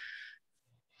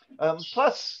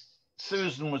 Plus,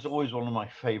 Susan was always one of my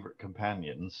favorite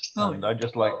companions, and I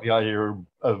just like the idea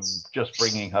of just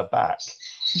bringing her back.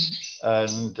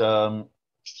 And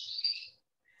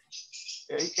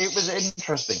it was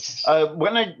interesting.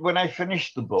 When I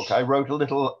finished the book, I wrote a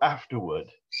little afterward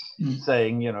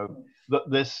saying, you know, that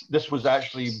this was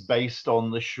actually based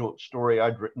on the short story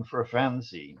I'd written for a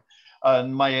fanzine.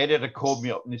 And my editor called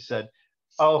me up and he said,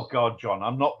 "Oh God, John,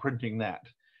 I'm not printing that."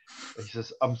 He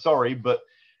says, "I'm sorry, but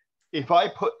if I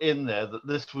put in there that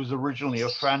this was originally a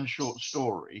fan short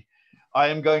story, I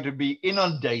am going to be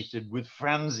inundated with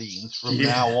fanzines from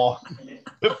now on.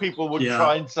 People would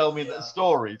try and sell me that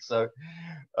story." So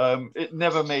it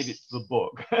never made it to the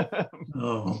book.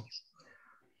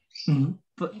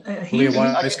 But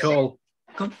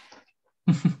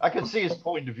I can see his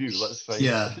point of view, let's face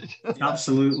it.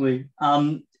 Absolutely.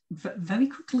 Very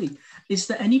quickly, is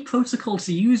there any protocol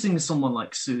to using someone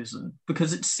like Susan?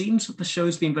 Because it seems that the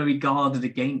show's been very guarded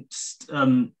against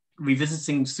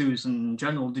revisiting Susan in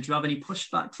general. Did you have any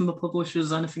pushback from the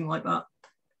publishers, anything like that?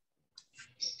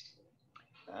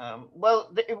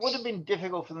 Well, it would have been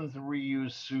difficult for them to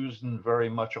reuse Susan very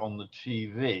much on the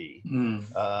TV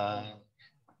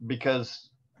because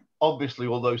obviously,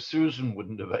 although Susan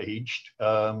wouldn't have aged,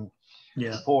 the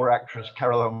poor actress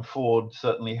Carole Ann Ford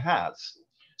certainly has.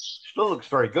 Still looks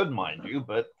very good, mind you,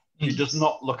 but she does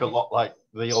not look a lot like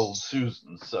the old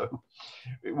Susan, so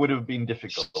it would have been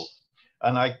difficult.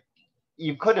 And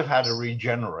you could have had her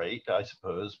regenerate, I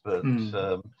suppose, but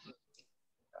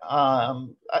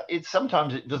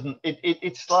sometimes it doesn't.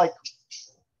 It's like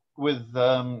with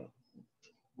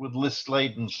Liz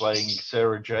Sladen playing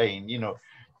Sarah Jane. You know,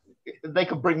 they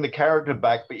could bring the character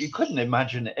back, but you couldn't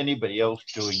imagine anybody else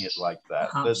doing it like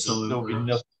that. Absolutely. There'll be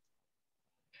nothing.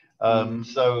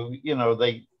 So, you know,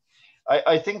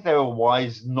 I think they were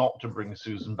wise not to bring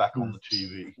Susan back on the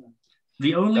TV.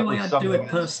 The only way I'd do it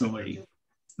personally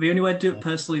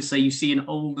is say you see an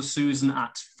older Susan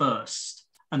at first,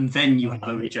 and then you have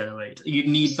her regenerate. You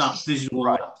need that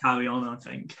visual carry on, I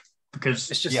think.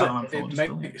 Because it's just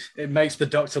it makes the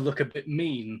Doctor look a bit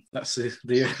mean. That's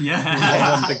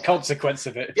the consequence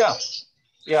of it.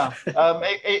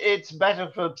 It's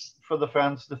better for the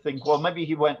fans to think, well, maybe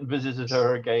he went and visited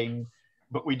her again,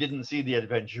 but we didn't see the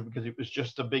adventure because it was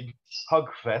just a big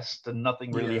hug fest and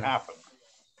nothing really happened.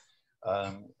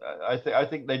 I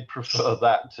think they'd prefer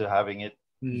that to having it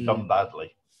done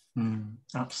badly.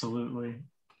 Absolutely.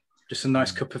 Just a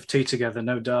nice cup of tea together,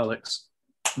 no Daleks.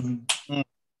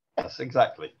 Yes,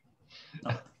 exactly.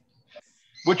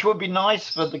 Which would be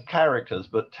nice for the characters,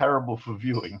 but terrible for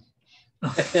viewing.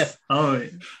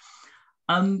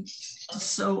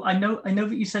 So I know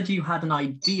that you said you had an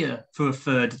idea for a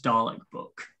third Dalek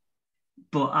book,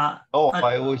 but I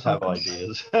always have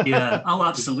ideas.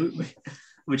 Absolutely,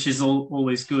 which is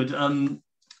always good. How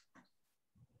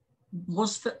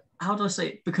do I say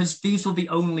it? Because these were the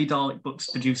only Dalek books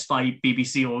produced by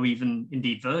BBC or even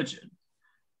indeed Virgin.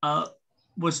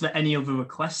 Was there any other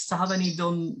requests to have any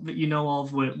done that you know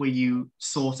of where you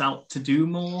sought out to do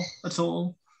more at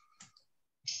all?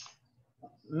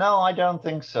 No, I don't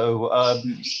think so.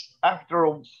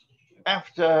 After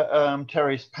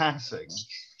Terry's passing,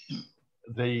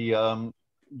 there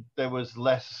was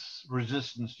less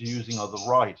resistance to using other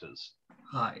writers.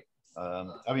 Right.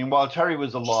 I mean, while Terry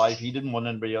was alive, he didn't want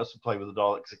anybody else to play with the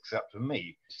Daleks except for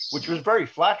me, which was very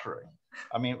flattering.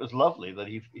 I mean, it was lovely that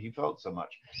he felt so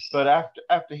much. But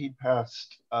after he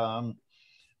passed,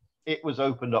 it was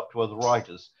opened up to other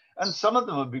writers. And some of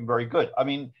them have been very good. I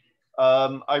mean, I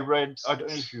don't know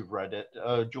if you've read it,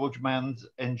 George Mann's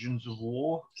Engines of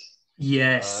War.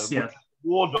 Yes,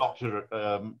 War Doctor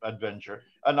adventure.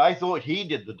 And I thought he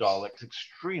did the Daleks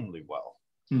extremely well.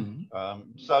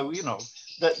 So, you know,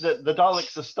 the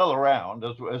Daleks are still around,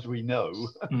 as we know.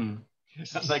 And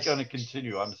they're going to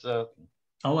continue, I'm certain.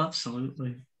 Oh,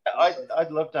 absolutely.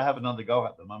 I'd love to have another go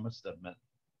at them, I must admit.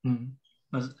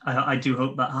 I do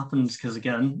hope that happens because,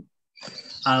 again,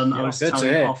 I was good to telling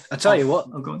hear. off. I tell you what.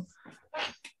 Oh, go on.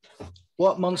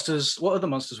 What other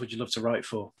monsters would you love to write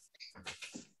for?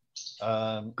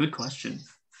 Good question.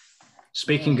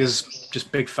 Speaking as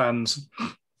just big fans.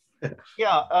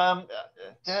 Yeah,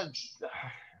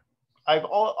 I've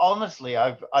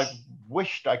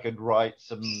wished I could write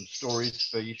some stories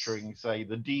featuring, say,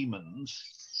 the demons.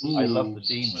 Ooh. I love the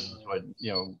demons. When,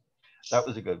 that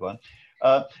was a good one.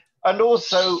 And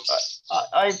also,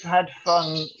 I've had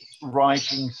fun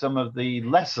writing some of the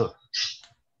lesser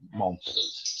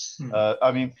monsters.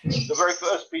 I mean, the very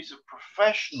first piece of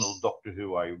professional Doctor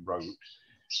Who I wrote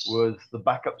was the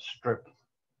backup strip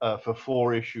for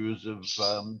 4 issues of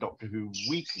Doctor Who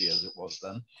Weekly, as it was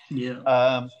then. Yeah.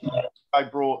 I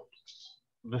brought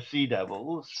the Sea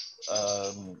Devils,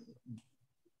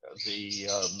 the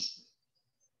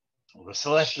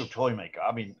Celestial Toymaker.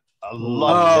 I mean, I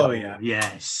love. Oh yeah,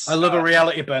 yes. I love a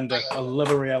reality bender.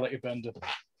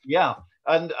 Yeah,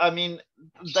 and I mean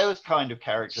those kind of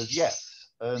characters, yes.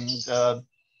 And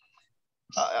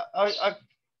I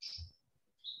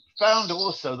found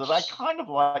also that I kind of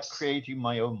like creating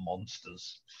my own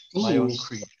monsters, my own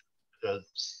creatures.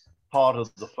 Part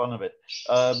of the fun of it.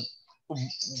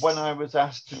 When I was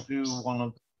asked to do one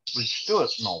of Lethbridge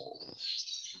Stewart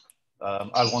novels,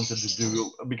 I wanted to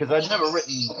do, because I'd never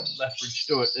written Lethbridge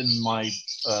Stewart in my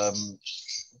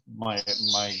my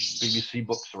BBC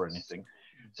books or anything.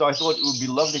 So I thought it would be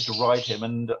lovely to write him,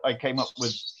 and I came up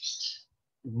with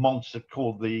a monster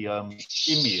called the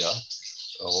Ymir,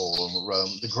 or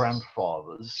the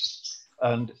Grandfathers,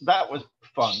 and that was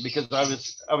fun because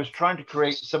I was trying to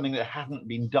create something that hadn't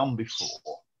been done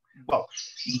before. Well,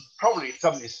 probably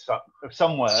somebody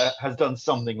somewhere has done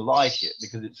something like it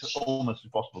because it's almost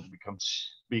impossible to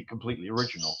be completely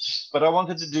original. But I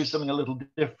wanted to do something a little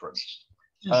different,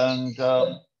 and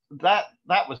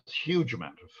that was a huge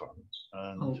amount of fun.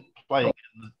 And playing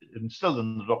still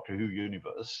in the Doctor Who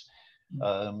universe,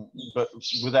 but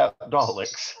without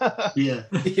Daleks. Yeah.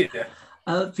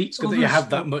 It's good that you have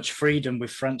that much freedom with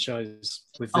this franchise,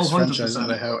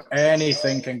 how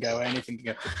anything can go.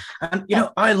 And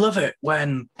I love it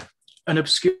when an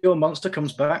obscure monster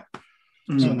comes back.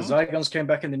 So when the Zygons came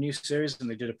back in the new series, and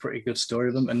they did a pretty good story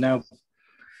of them, and now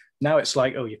it's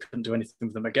like, oh, you couldn't do anything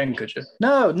with them again, could you?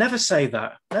 No, never say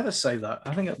that. I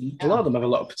think a lot of them have a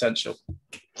lot of potential.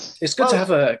 It's good to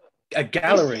have a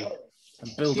gallery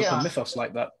and build up a mythos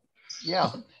like that.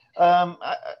 Yeah.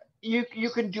 You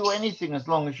can do anything as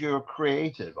long as you're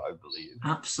creative, I believe.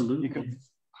 Absolutely. You can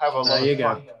have a lot of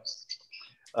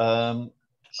fun.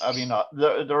 I mean,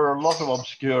 there are a lot of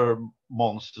obscure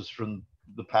monsters from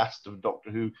the past of Doctor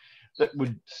Who that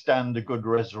would stand a good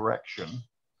resurrection.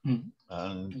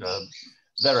 And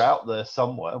they're out there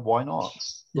somewhere. Why not?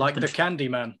 Like the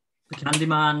Candyman. The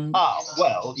Candyman. Ah,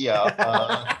 well,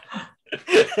 yeah.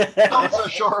 Not so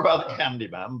sure about the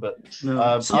Candyman, but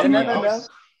no.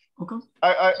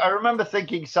 I remember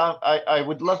thinking I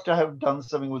would love to have done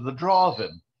something with the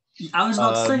Draven. I was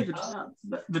about to say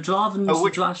the Dravens, the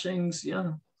Drashings,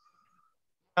 yeah.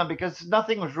 Because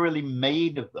nothing was really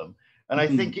made of them. And I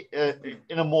think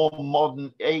in a more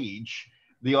modern age,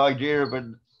 the idea of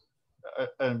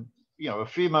a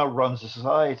female-run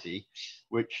society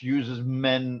which uses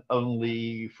men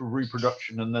only for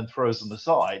reproduction and then throws them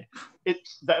aside,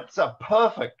 that's a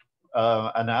perfect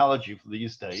analogy for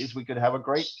these days. We could have a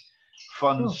great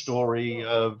fun story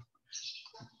of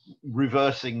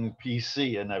reversing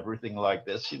PC and everything like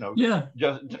this,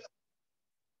 just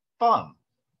fun.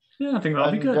 Yeah, I think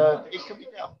that'll be good. It could be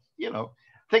done,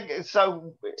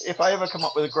 so if I ever come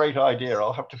up with a great idea,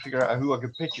 I'll have to figure out who I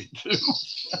could pitch it to.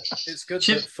 It's good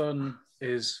that fun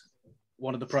is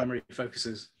one of the primary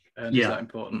focuses, and is that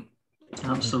important?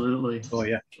 Absolutely. Oh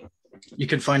yeah. You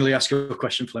can finally ask your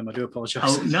question, Flem. I do apologize.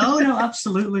 Oh no,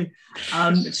 absolutely.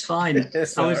 It's fine.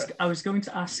 I was going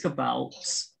to ask about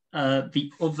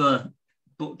the other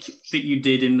book that you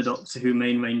did in the Doctor Who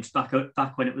main range back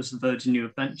when it was the Virgin New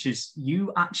Adventures.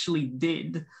 You actually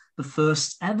did the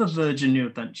first ever Virgin New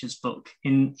Adventures book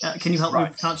in. Can you help me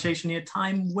with the pronunciation here?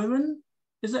 Time Wirren,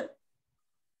 is it?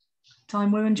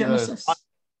 Time Wirren Genesis.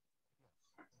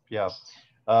 Yeah.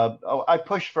 I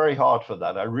pushed very hard for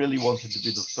that. I really wanted to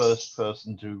be the first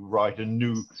person to write a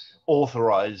new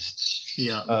authorized,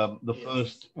 the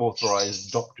first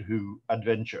authorized Doctor Who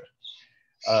adventure.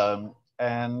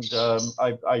 And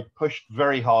I pushed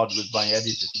very hard with my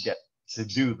editor to get to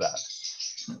do that.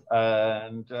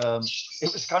 And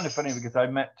it was kind of funny because I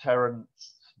met Terrance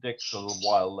Dicks a little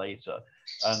while later,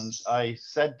 and I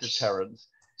said to Terrance,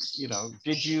 you know,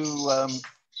 did you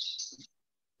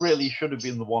really should have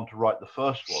been the one to write the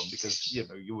first one because, you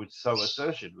know, you were so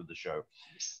associated with the show.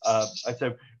 I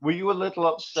said, were you a little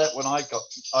upset when I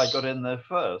got in there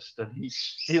first? And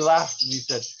he laughed and he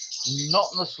said,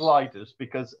 not in the slightest,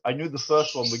 because I knew the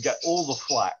first one would get all the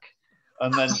flack,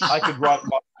 and then I could write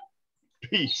my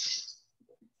piece.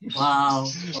 Wow.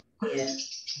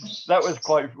 That was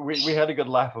quite, we had a good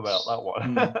laugh about that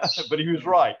one. But he was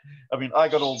right. I mean, I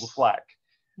got all the flack.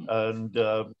 And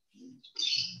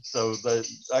so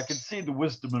I could see the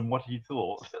wisdom in what he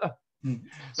thought.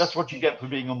 That's what you get for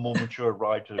being a more mature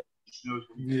writer.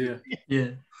 Yeah.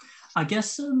 I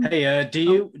guess. Hey,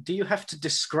 do you have to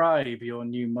describe your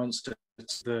new monster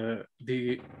to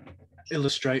the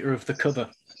illustrator of the cover?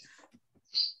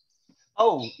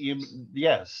 Oh,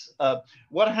 yes.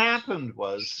 What happened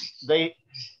was Peter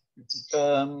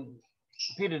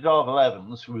Darvill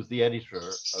Evans, who was the editor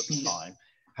at the time,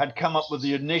 had come up with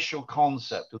the initial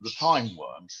concept of the time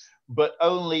worm, but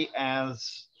only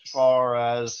as far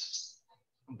as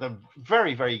the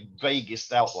very, very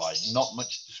vaguest outline, not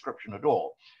much description at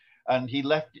all. And he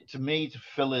left it to me to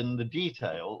fill in the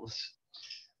details,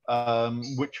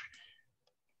 which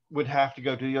would have to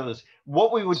go to the others.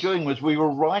 What we were doing was we were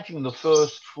writing the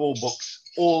first 4 books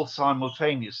all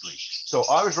simultaneously. So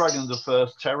I was writing the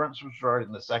first, Terence was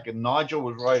writing the second, Nigel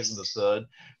was writing the third,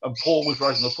 and Paul was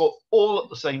writing the fourth, all at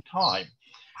the same time.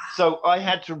 So I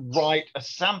had to write a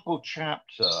sample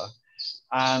chapter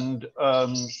and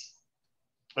a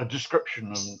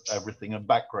description and everything, a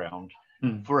background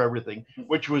for everything,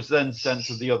 which was then sent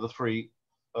to the other 3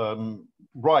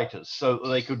 writers so that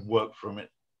they could work from it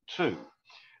too.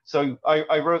 So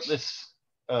I wrote this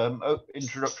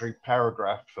introductory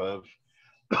paragraph of,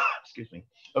 excuse me,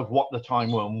 of what the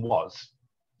time worm was.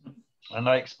 And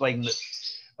I explained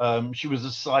that she was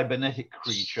a cybernetic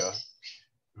creature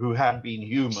who had been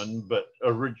human, but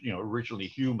originally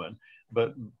human,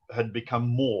 but had become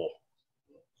more.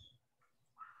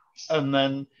 And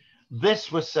then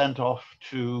this was sent off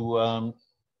to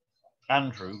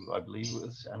Andrew, I believe it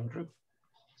was Andrew.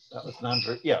 That was an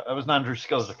Andrew. Yeah, that was an Andrew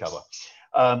Skills cover.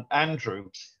 Andrew,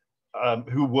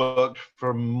 who worked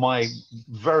from my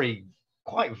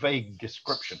quite vague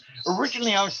description.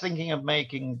 Originally, I was thinking of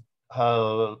making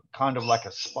her kind of like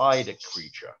a spider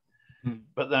creature,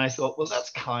 but then I thought, well, that's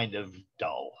kind of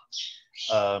dull.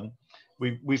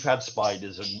 We've had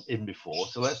spiders in before,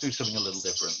 so let's do something a little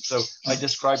different. So I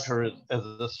described her as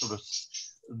a sort of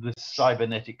this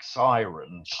cybernetic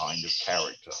siren kind of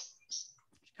character.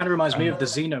 Kind of reminds me of the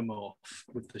Xenomorph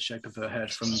with the shape of her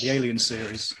head from the Alien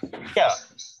series. Yeah,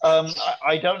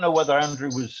 I don't know whether Andrew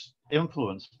was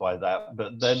influenced by that,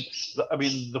 but then, I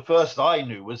mean, the first I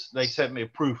knew was they sent me a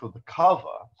proof of the cover,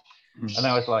 and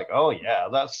I was like, oh yeah,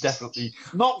 that's definitely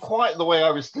not quite the way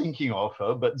I was thinking of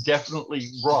her, but definitely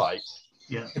right.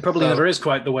 Yeah, it probably never is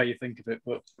quite the way you think of it,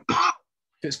 but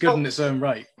it's good in its own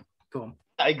right. Go on.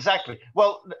 Exactly.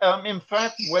 Well, in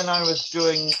fact, when I was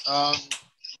doing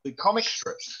the comic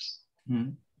strips,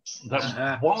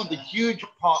 that one of the huge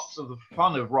parts of the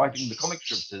fun of writing the comic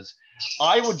strips is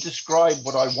I would describe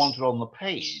what I wanted on the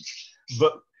page,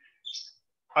 but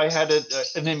I had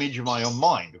an image in my own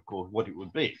mind, of course, what it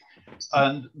would be.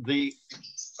 And the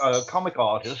comic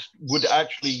artist would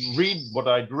actually read what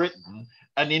I'd written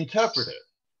and interpret it.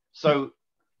 So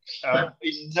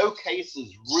in no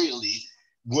cases really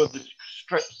were the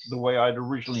strips the way I'd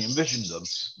originally envisioned them,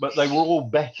 but they were all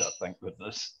better, thank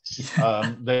goodness.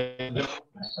 They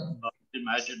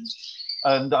imagined,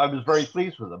 and I was very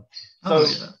pleased with them. So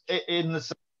in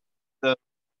the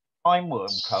time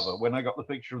worm cover, when I got the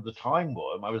picture of the time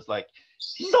worm, I was like,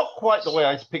 not quite the way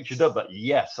I pictured it, but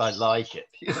yes, I like it.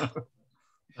 You know?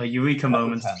 A eureka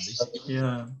moment.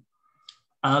 Yeah.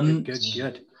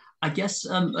 Good. I guess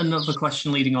another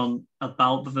question leading on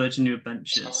about the Virgin New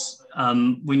Adventures.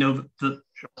 We know that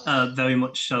very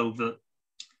much so that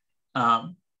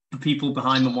the people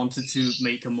behind them wanted to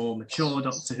make a more mature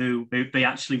Doctor Who. They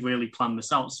actually really planned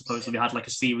this out. Supposedly they had like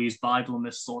a series Bible and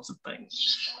this sort of thing.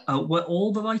 Were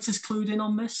all the writers clued in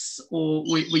on this, or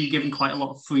were you given quite a lot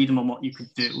of freedom on what you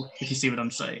could do, if you see what I'm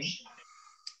saying?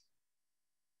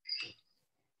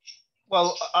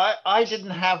 Well, I didn't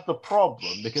have the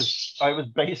problem because I was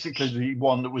basically the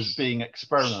one that was being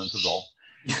experimented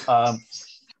on.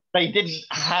 They didn't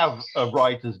have a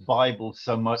writer's Bible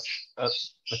so much at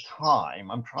the time.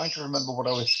 I'm trying to remember what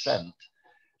I was sent.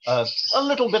 A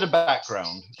little bit of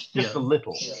background, just a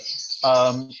little.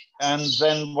 And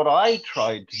then what I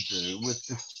tried to do was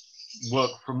to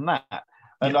work from that.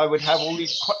 And I would have all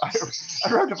these,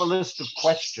 I wrote up a list of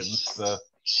questions for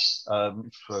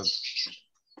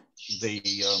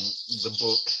the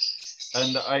book,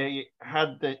 and I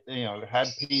had had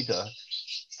Peter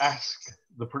ask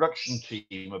the production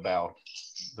team about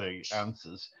the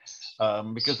answers,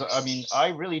 because I mean I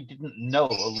really didn't know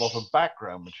a lot of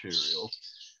background material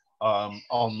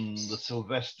on the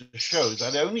Sylvester shows.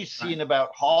 I'd only seen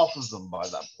about half of them by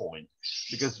that point,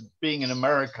 because being in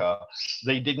America,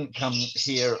 they didn't come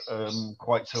here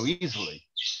quite so easily,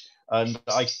 and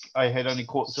I had only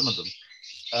caught some of them,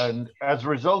 and as a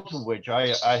result of which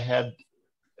I had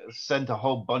sent a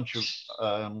whole bunch of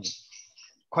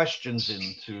questions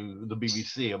into the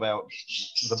BBC about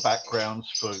the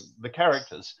backgrounds for the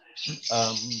characters,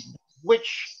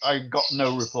 which I got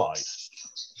no replies.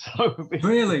 So,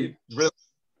 really?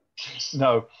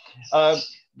 No.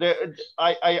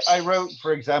 I wrote,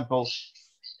 for example,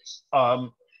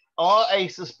 are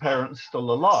Ace's parents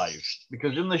still alive?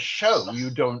 Because in the show, you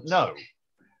don't know.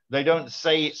 They don't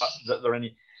say that there are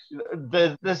any.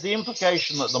 There's the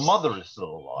implication that the mother is still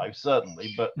alive,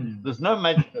 certainly, but there's no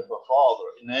mention of the father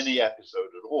in any episode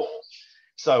at all.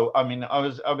 So, I mean, I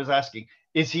was asking,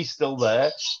 is he still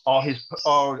there?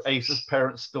 Are Ace's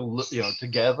parents still,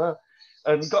 together?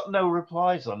 And got no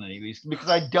replies on any of these, because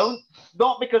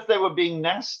not because they were being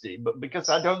nasty, but because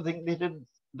I don't think they did.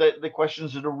 The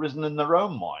questions had arisen in their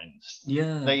own minds.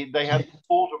 Yeah, they had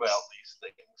thought about these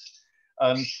things.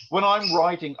 When I'm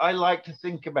writing, I like to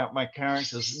think about my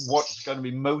characters, what's going to be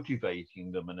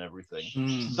motivating them and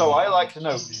everything. So I like to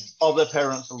know, are their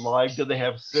parents alive? Do they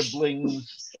have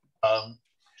siblings?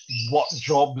 What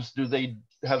jobs have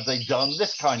they done?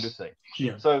 This kind of thing.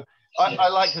 Yeah. So I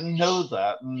like to know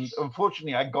that. And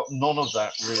unfortunately, I got none of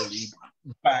that really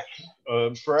back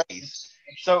for Ace.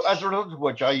 So as a result of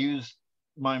which, I used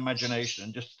my imagination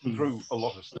and just threw a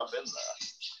lot of stuff in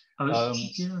there.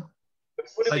 Yeah. It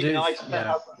would have been nice to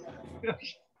have that.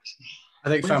 I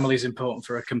think family is important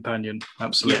for a companion.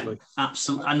 Absolutely. Yeah,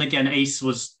 absolutely. And again, Ace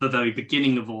was the very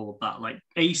beginning of all of that. Like,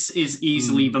 Ace is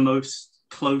easily the most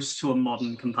close to a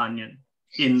modern companion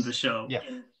in the show. Yeah.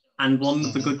 And one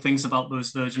of the good things about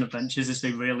those Virgin Adventures is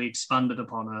they really expanded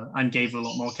upon her and gave her a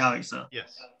lot more character.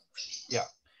 Yes. Yeah.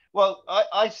 Well,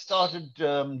 I started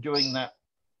doing that.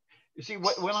 You see,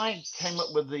 when I came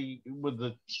up with the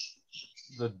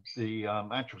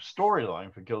actual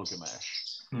storyline for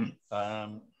Gilgamesh,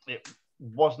 it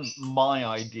wasn't my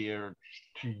idea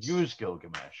to use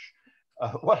Gilgamesh.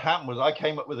 What happened was I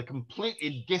came up with a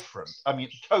completely different,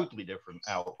 totally different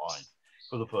outline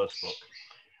for the first book.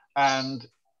 And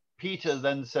Peter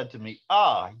then said to me,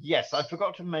 yes, I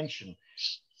forgot to mention,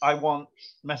 I want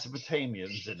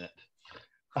Mesopotamians in it.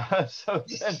 So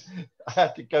then I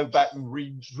had to go back and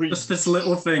read just this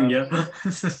little thing, yeah.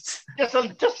 just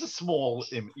a small,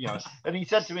 And he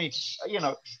said to me,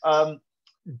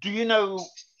 do you know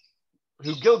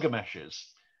who Gilgamesh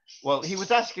is? Well, he was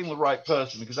asking the right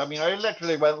person, because I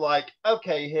literally went like,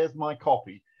 okay, here's my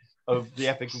copy of the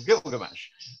Epic of Gilgamesh,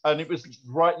 and it was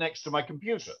right next to my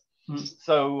computer.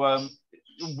 So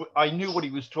I knew what he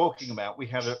was talking about. We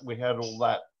had all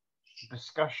that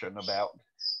discussion about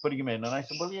putting him in, and I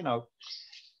said, well,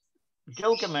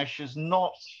 Gilgamesh is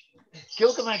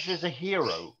a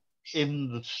hero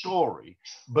in the story,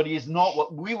 but he is not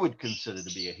what we would consider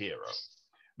to be a hero,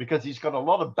 because he's got a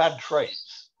lot of bad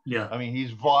traits. Yeah.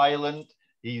 He's violent,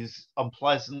 he's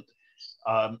unpleasant,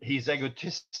 he's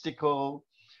egotistical,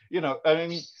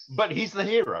 but he's the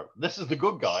hero. This is the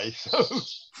good guy. So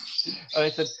and I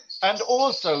said, and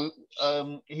also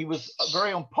he was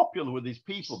very unpopular with his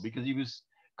people, because he was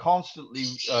constantly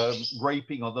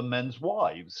raping other men's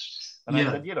wives. And I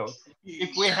said,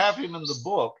 if we have him in the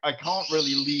book, I can't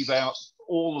really leave out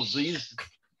all of these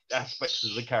aspects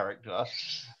of the character.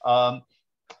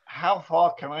 How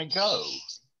far can I go?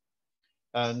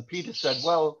 And Peter said,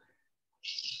 well,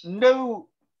 no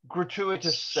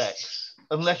gratuitous sex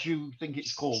unless you think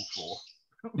it's called for.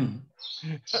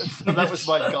 So that was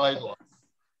my guideline.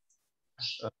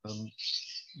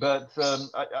 But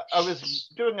I was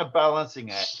doing a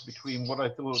balancing act between what I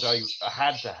thought I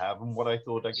had to have and what I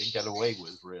thought I could get away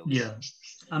with, really. Yeah.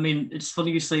 It's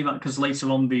funny you say that, because later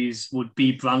on these would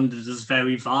be branded as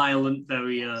very violent,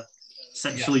 very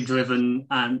sexually driven,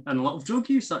 and a lot of drug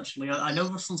use, actually. I know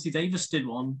Russell T Davies did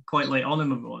one quite late on in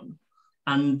the run.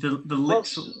 And the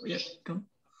literal... Yeah, go on.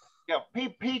 Yeah,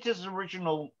 Peter's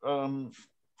original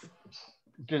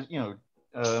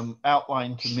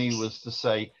outline to me was to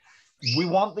say, we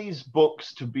want these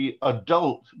books to be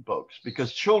adult books,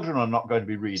 because children are not going to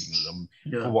be reading them,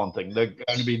 for one thing. They're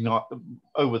going to be not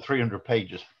over 300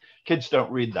 pages. Kids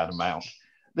don't read that amount.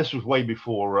 This was way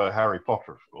before Harry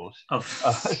Potter, of course.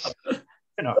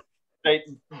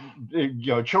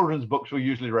 children's books were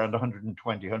usually around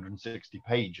 120, 160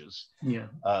 pages. Yeah.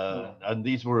 And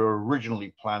these were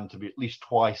originally planned to be at least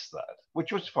twice that,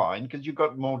 which was fine because you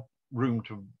got more room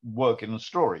to work in a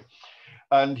story.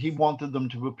 And he wanted them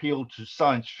to appeal to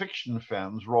science fiction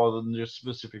fans rather than just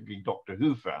specifically Doctor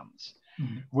Who fans,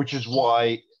 which is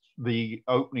why the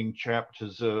opening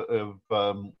chapters of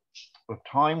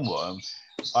Time Worm,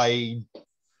 I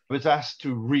was asked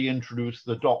to reintroduce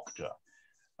the Doctor.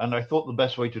 And I thought the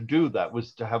best way to do that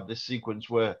was to have this sequence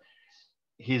where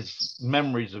his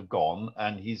memories have gone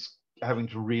and he's having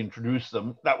to reintroduce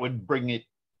them. That would bring it,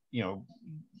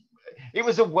 it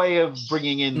was a way of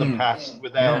bringing in the past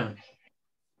without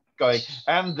going,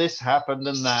 and this happened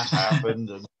and that happened.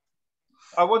 And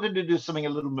I wanted to do something a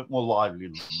little bit more lively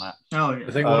than that. Oh, yeah.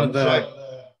 I think one of the...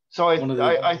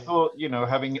 I thought,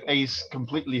 having Ace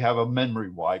completely have a memory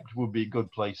wiped would be a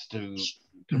good place to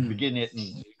begin it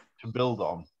and to build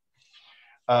on.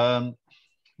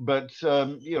 But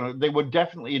they were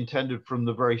definitely intended from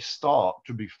the very start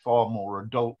to be far more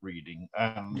adult reading,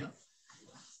 and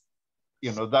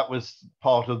that was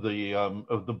part of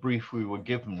the brief we were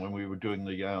given when we were doing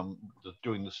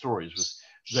the stories, was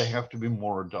they have to be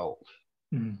more adult.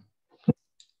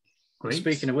 Great.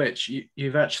 Speaking of which,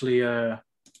 you've actually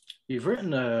you've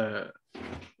written a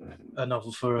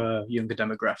novel for a younger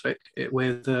demographic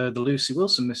with the Lucy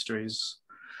Wilson mysteries.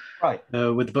 Right.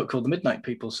 With the book called The Midnight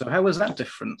People. So how was that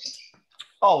different?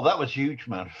 Oh, that was a huge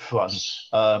amount of fun.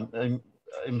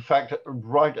 In fact,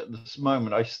 right at this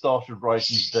moment, I started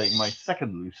writing today my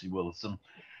second Lucy Wilson.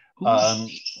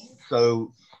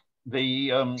 So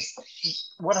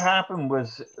what happened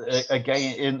was,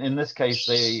 again, in this case,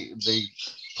 the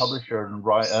publisher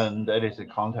and editor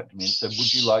contacted me and said,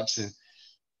 would you like to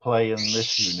play in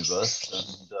this universe?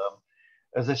 And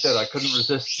as I said, I couldn't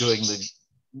resist doing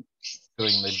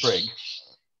the brig,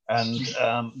 and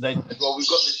they said, well, we've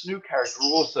got this new character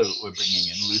also that we're bringing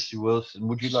in, Lucy Wilson.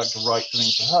 Would you like to write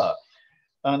something for her?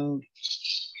 And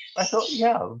I thought,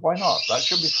 yeah, why not? That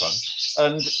should be fun.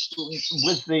 And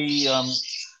with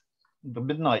the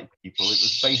Midnight People, it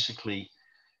was basically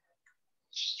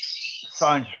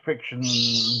science fiction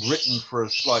written for a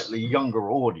slightly younger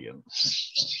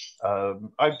audience.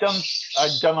 I've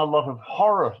done a lot of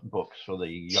horror books for the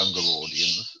younger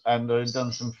audience, and I've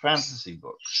done some fantasy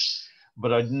books,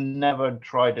 but I'd never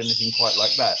tried anything quite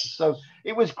like that. So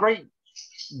it was great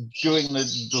doing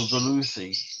the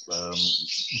Lucy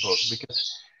book,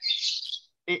 because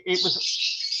it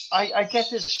was, I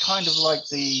guess it's kind of like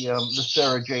the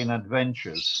Sarah Jane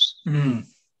Adventures kind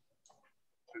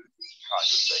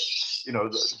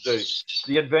of thing.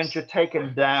 The adventure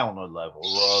taken down a level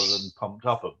rather than pumped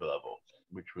up a level,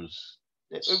 which was,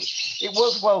 it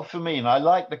worked well for me, and I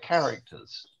like the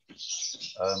characters.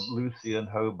 Lucy and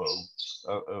Hobo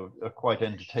are quite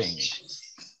entertaining.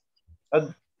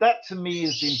 And that to me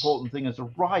is the important thing as a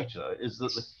writer, is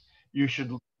that you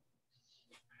should,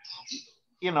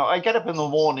 I get up in the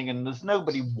morning and there's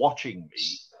nobody watching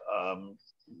me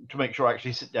to make sure I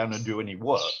actually sit down and do any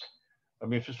work. I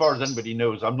mean, as far as anybody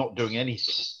knows, I'm not doing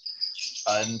anything.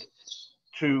 And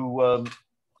to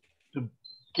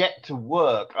get to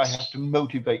work, I have to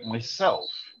motivate myself.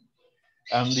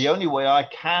 And the only way I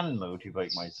can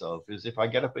motivate myself is if I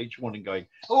get up each morning going,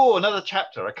 oh, another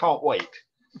chapter, I can't wait.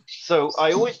 So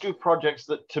I always do projects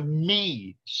that to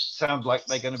me sound like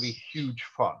they're going to be huge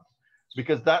fun,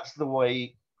 because that's the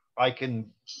way I can,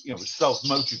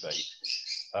 self-motivate,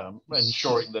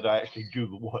 ensuring that I actually do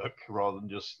the work rather than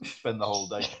just spend the whole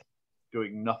day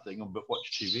doing nothing but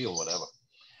watch TV or whatever.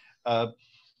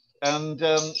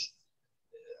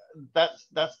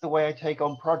 That's the way I take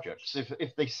on projects.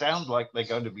 If they sound like they're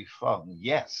going to be fun,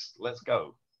 yes, let's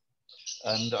go.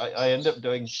 And I end up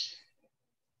doing.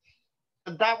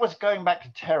 That was going back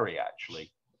to Terry,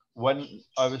 actually. When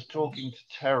I was talking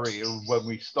to Terry when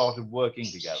we started working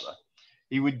together,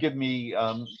 he would give me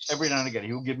every now and again,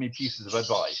 he would give me pieces of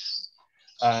advice.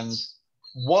 And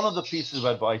one of the pieces of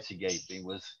advice he gave me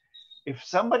was, if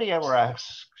somebody ever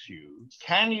asks you,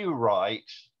 can you write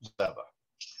whatever?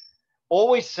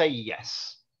 Always say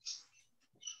yes.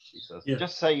 He says,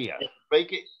 just say yes.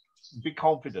 Make it, be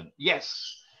confident.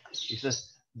 Yes. He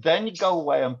says, then you go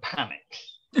away and panic.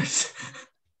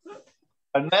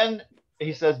 And then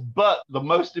he says, but the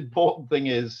most important thing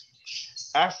is,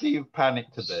 after you've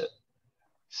panicked a bit,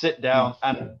 sit down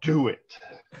and do it.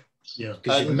 Yeah,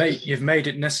 because you've made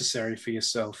it necessary for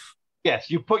yourself. Yes,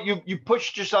 you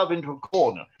pushed yourself into a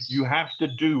corner. You have to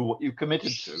do what you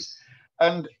committed to.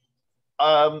 And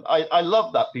I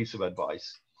love that piece of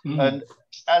advice. And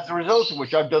as a result of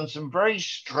which, I've done some very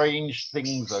strange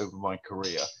things over my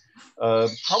career.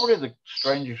 Probably the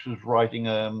strangest was writing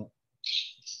a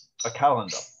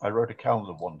calendar. I wrote a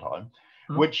calendar one time,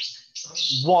 which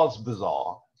was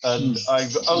bizarre. And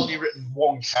I've only written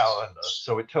one calendar,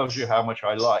 so it tells you how much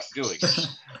I like doing it.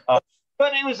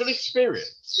 But it was an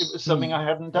experience. It was something I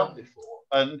hadn't done before.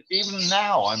 And even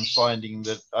now, I'm finding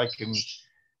that I can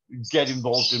get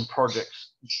involved in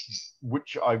projects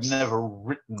which I've never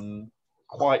written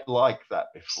quite like that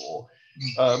before.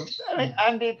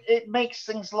 And it makes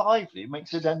things lively. It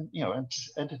makes it,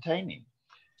 entertaining.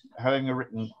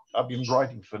 I've been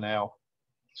writing for now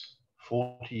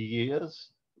 40 years.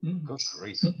 Good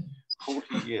grief,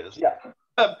 40 years. Yeah.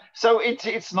 So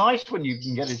it's nice when you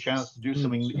can get a chance to do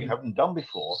something that you haven't done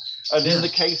before. And in the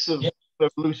case of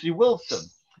Lucy Wilson,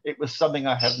 it was something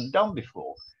I hadn't done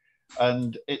before.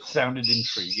 And it sounded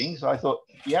intriguing. So I thought,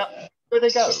 yeah, there they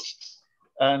go.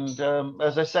 And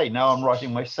as I say, now I'm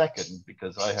writing my second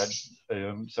because I had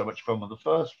so much fun with the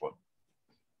first one.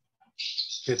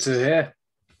 Good to hear.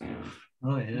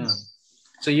 Oh, yeah.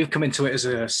 So you've come into it as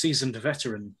a seasoned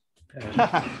veteran.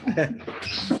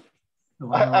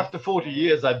 After 40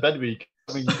 years, I better be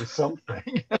coming to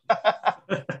something.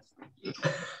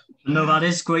 No, that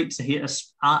is great to hear.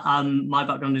 My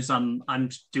background is I'm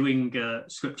doing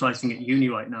script writing at uni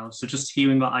right now. So just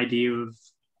hearing that idea of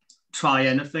try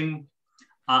anything,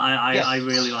 I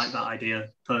really like that idea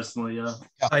personally. Yeah.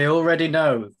 I already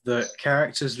know that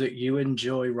characters that you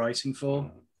enjoy writing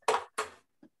for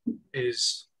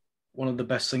is one of the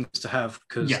best things to have,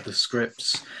 because the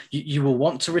scripts, you will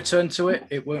want to return to it.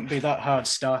 It won't be that hard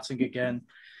starting again.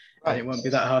 Right. And it won't be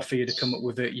that hard for you to come up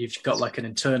with it. You've got like an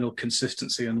internal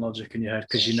consistency and logic in your head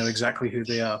because you know exactly who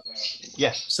they are.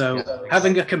 Yes. So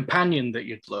having a companion that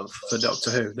you'd love for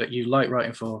Doctor Who, that you like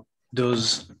writing for,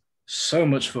 does so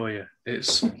much for you.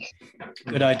 It's a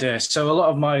good idea. So a lot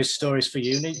of my stories for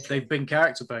uni, they've been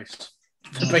character-based.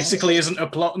 There basically isn't a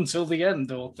plot until the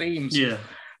end or themes. Yeah.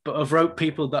 But I've wrote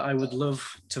people that I would love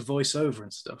to voice over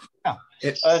and stuff. Yeah.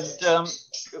 And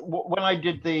when I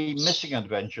did the Missing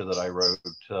Adventure that I wrote,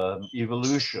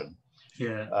 Evolution,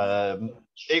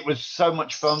 it was so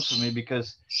much fun for me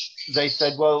because they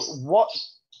said, well, what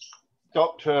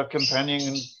Doctor, companion,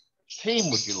 and team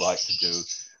would you like to do?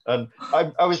 And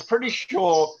I was pretty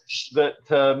sure that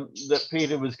that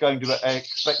Peter was going to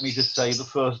expect me to say the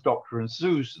first Doctor and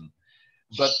Susan.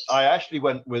 But I actually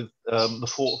went with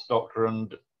the fourth Doctor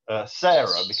and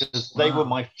Sarah, because they were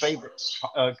my favorite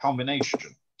combination.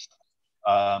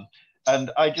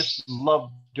 And I just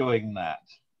loved doing that,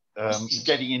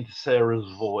 getting into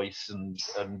Sarah's voice and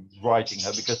writing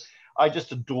her, because I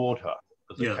just adored her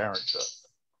as a character.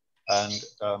 And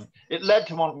it led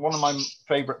to one of my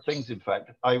favorite things, in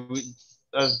fact. I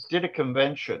did a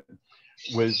convention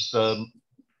with,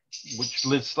 which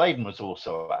Liz Sladen was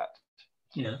also at.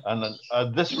 Yeah.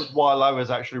 And this was while I was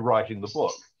actually writing the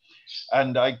book.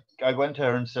 And I went to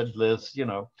her and said, Liz,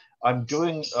 I'm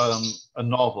doing a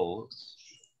novel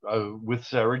with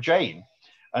Sarah Jane.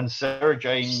 And Sarah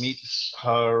Jane meets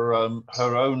her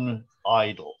own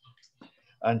idol.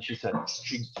 And she said,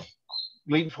 she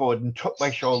leaned forward and took my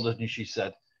shoulders and she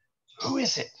said, who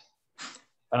is it?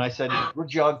 And I said, it's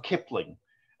Rudyard Kipling.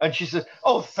 And she said,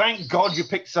 oh, thank God you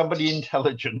picked somebody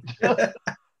intelligent.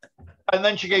 And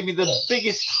then she gave me the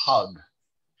biggest hug.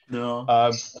 No.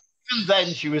 And then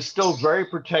she was still very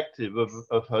protective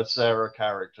of her Sarah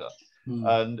character.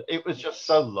 And it was just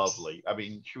so lovely. I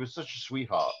mean, she was such a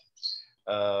sweetheart.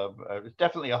 It was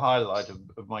definitely a highlight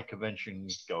of my convention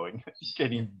going,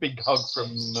 getting a big hug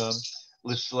from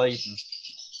Liz Sladen.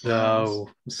 Oh,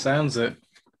 sounds it.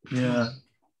 Yeah.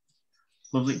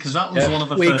 Lovely, because that was one of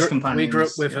the first companions. We grew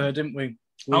up with her, didn't we?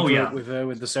 We grew up with her,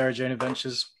 with the Sarah Jane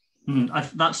Adventures.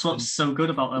 That's what's so good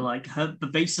about her. Like the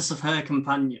basis of her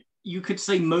companion. You could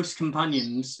say most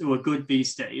companions who are good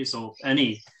these days, or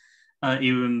any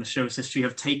era in the show's history,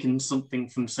 have taken something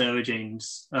from Sarah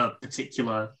Jane's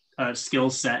particular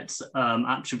skill sets,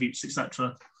 attributes,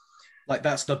 etc. Like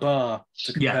that's the bar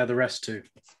to compare the rest to.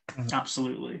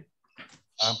 Absolutely.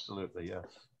 Absolutely, yes.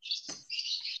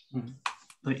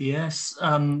 But yes,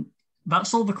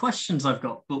 that's all the questions I've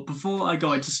got. But before I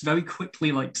go, I'd just very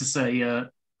quickly like to say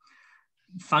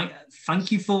thank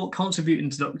you for contributing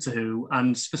to Doctor Who,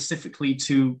 and specifically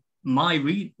to my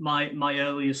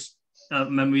earliest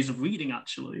memories of reading,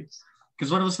 actually. Because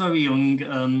when I was very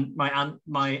young,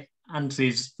 my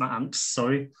aunts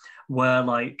were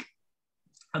like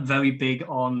very big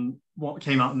on what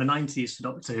came out in the 90s for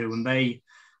Doctor Who, and they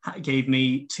gave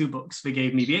me 2 books. They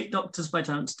gave me The Eight Doctors by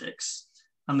Terrance Dicks,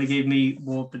 and they gave me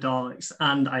War of the Daleks,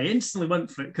 and I instantly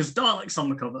went for it because Daleks on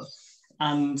the cover.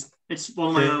 And it's one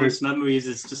of my earliest memories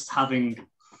is just having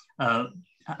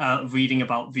reading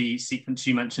about the sequence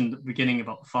you mentioned at the beginning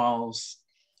about the files.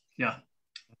 Yeah.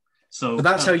 So but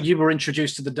that's how you were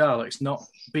introduced to the Daleks, not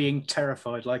being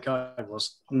terrified like I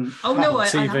was. Oh no,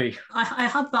 TV. I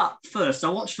had that first. I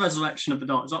watched Resurrection of the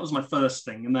Daleks. That was my first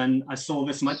thing, and then I saw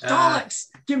this. My Daleks,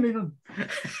 give me them.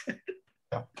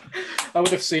 I would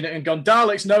have seen it and gone,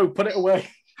 Daleks, no, put it away.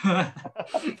 That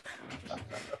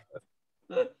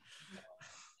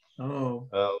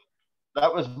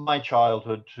was my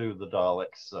childhood too, the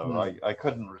Daleks. So I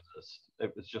couldn't resist.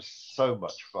 It was just so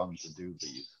much fun to do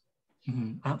these.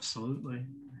 Absolutely.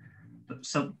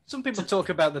 So some people talk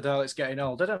about the Daleks getting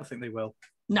old. I don't think they will.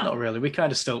 No, not really. We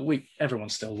kind of still everyone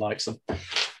still likes them.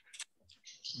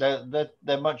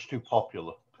 They're much too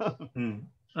popular.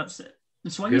 That's it.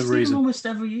 That's why you see them almost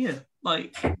every year.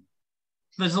 Like,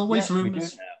 there's always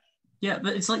rumors. Yeah,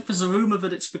 but it's like there's a rumor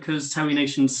that it's because Terry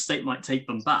Nation's state might take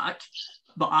them back.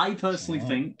 But I personally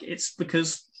think it's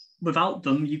because without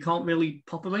them, you can't really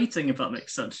pop a rating, if that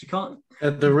makes sense. You can't.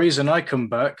 The reason I come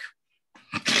back.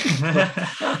 I'm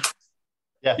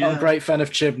a great fan of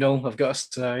Chibnall, I've got to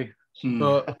say.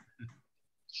 But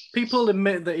people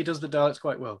admit that he does the Daleks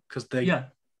quite well because they're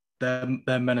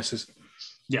menaces.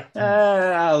 Yeah.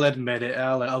 I'll admit it.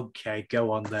 Okay,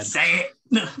 go on then. Say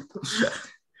it.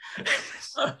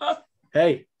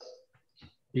 Hey,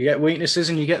 you get weaknesses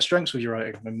and you get strengths with your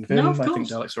writing. And I think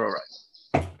Daleks are all right.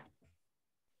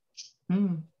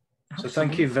 So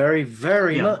thank you very,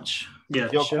 very much. Yeah,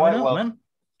 you're quite welcome, man.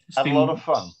 Had a lot of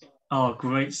fun. Oh,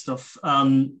 great stuff. Have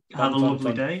a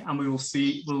lovely day, and we'll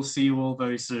see you all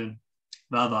very soon.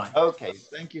 Bye-bye. Okay,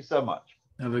 thank you so much.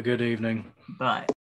 Have a good evening. Bye.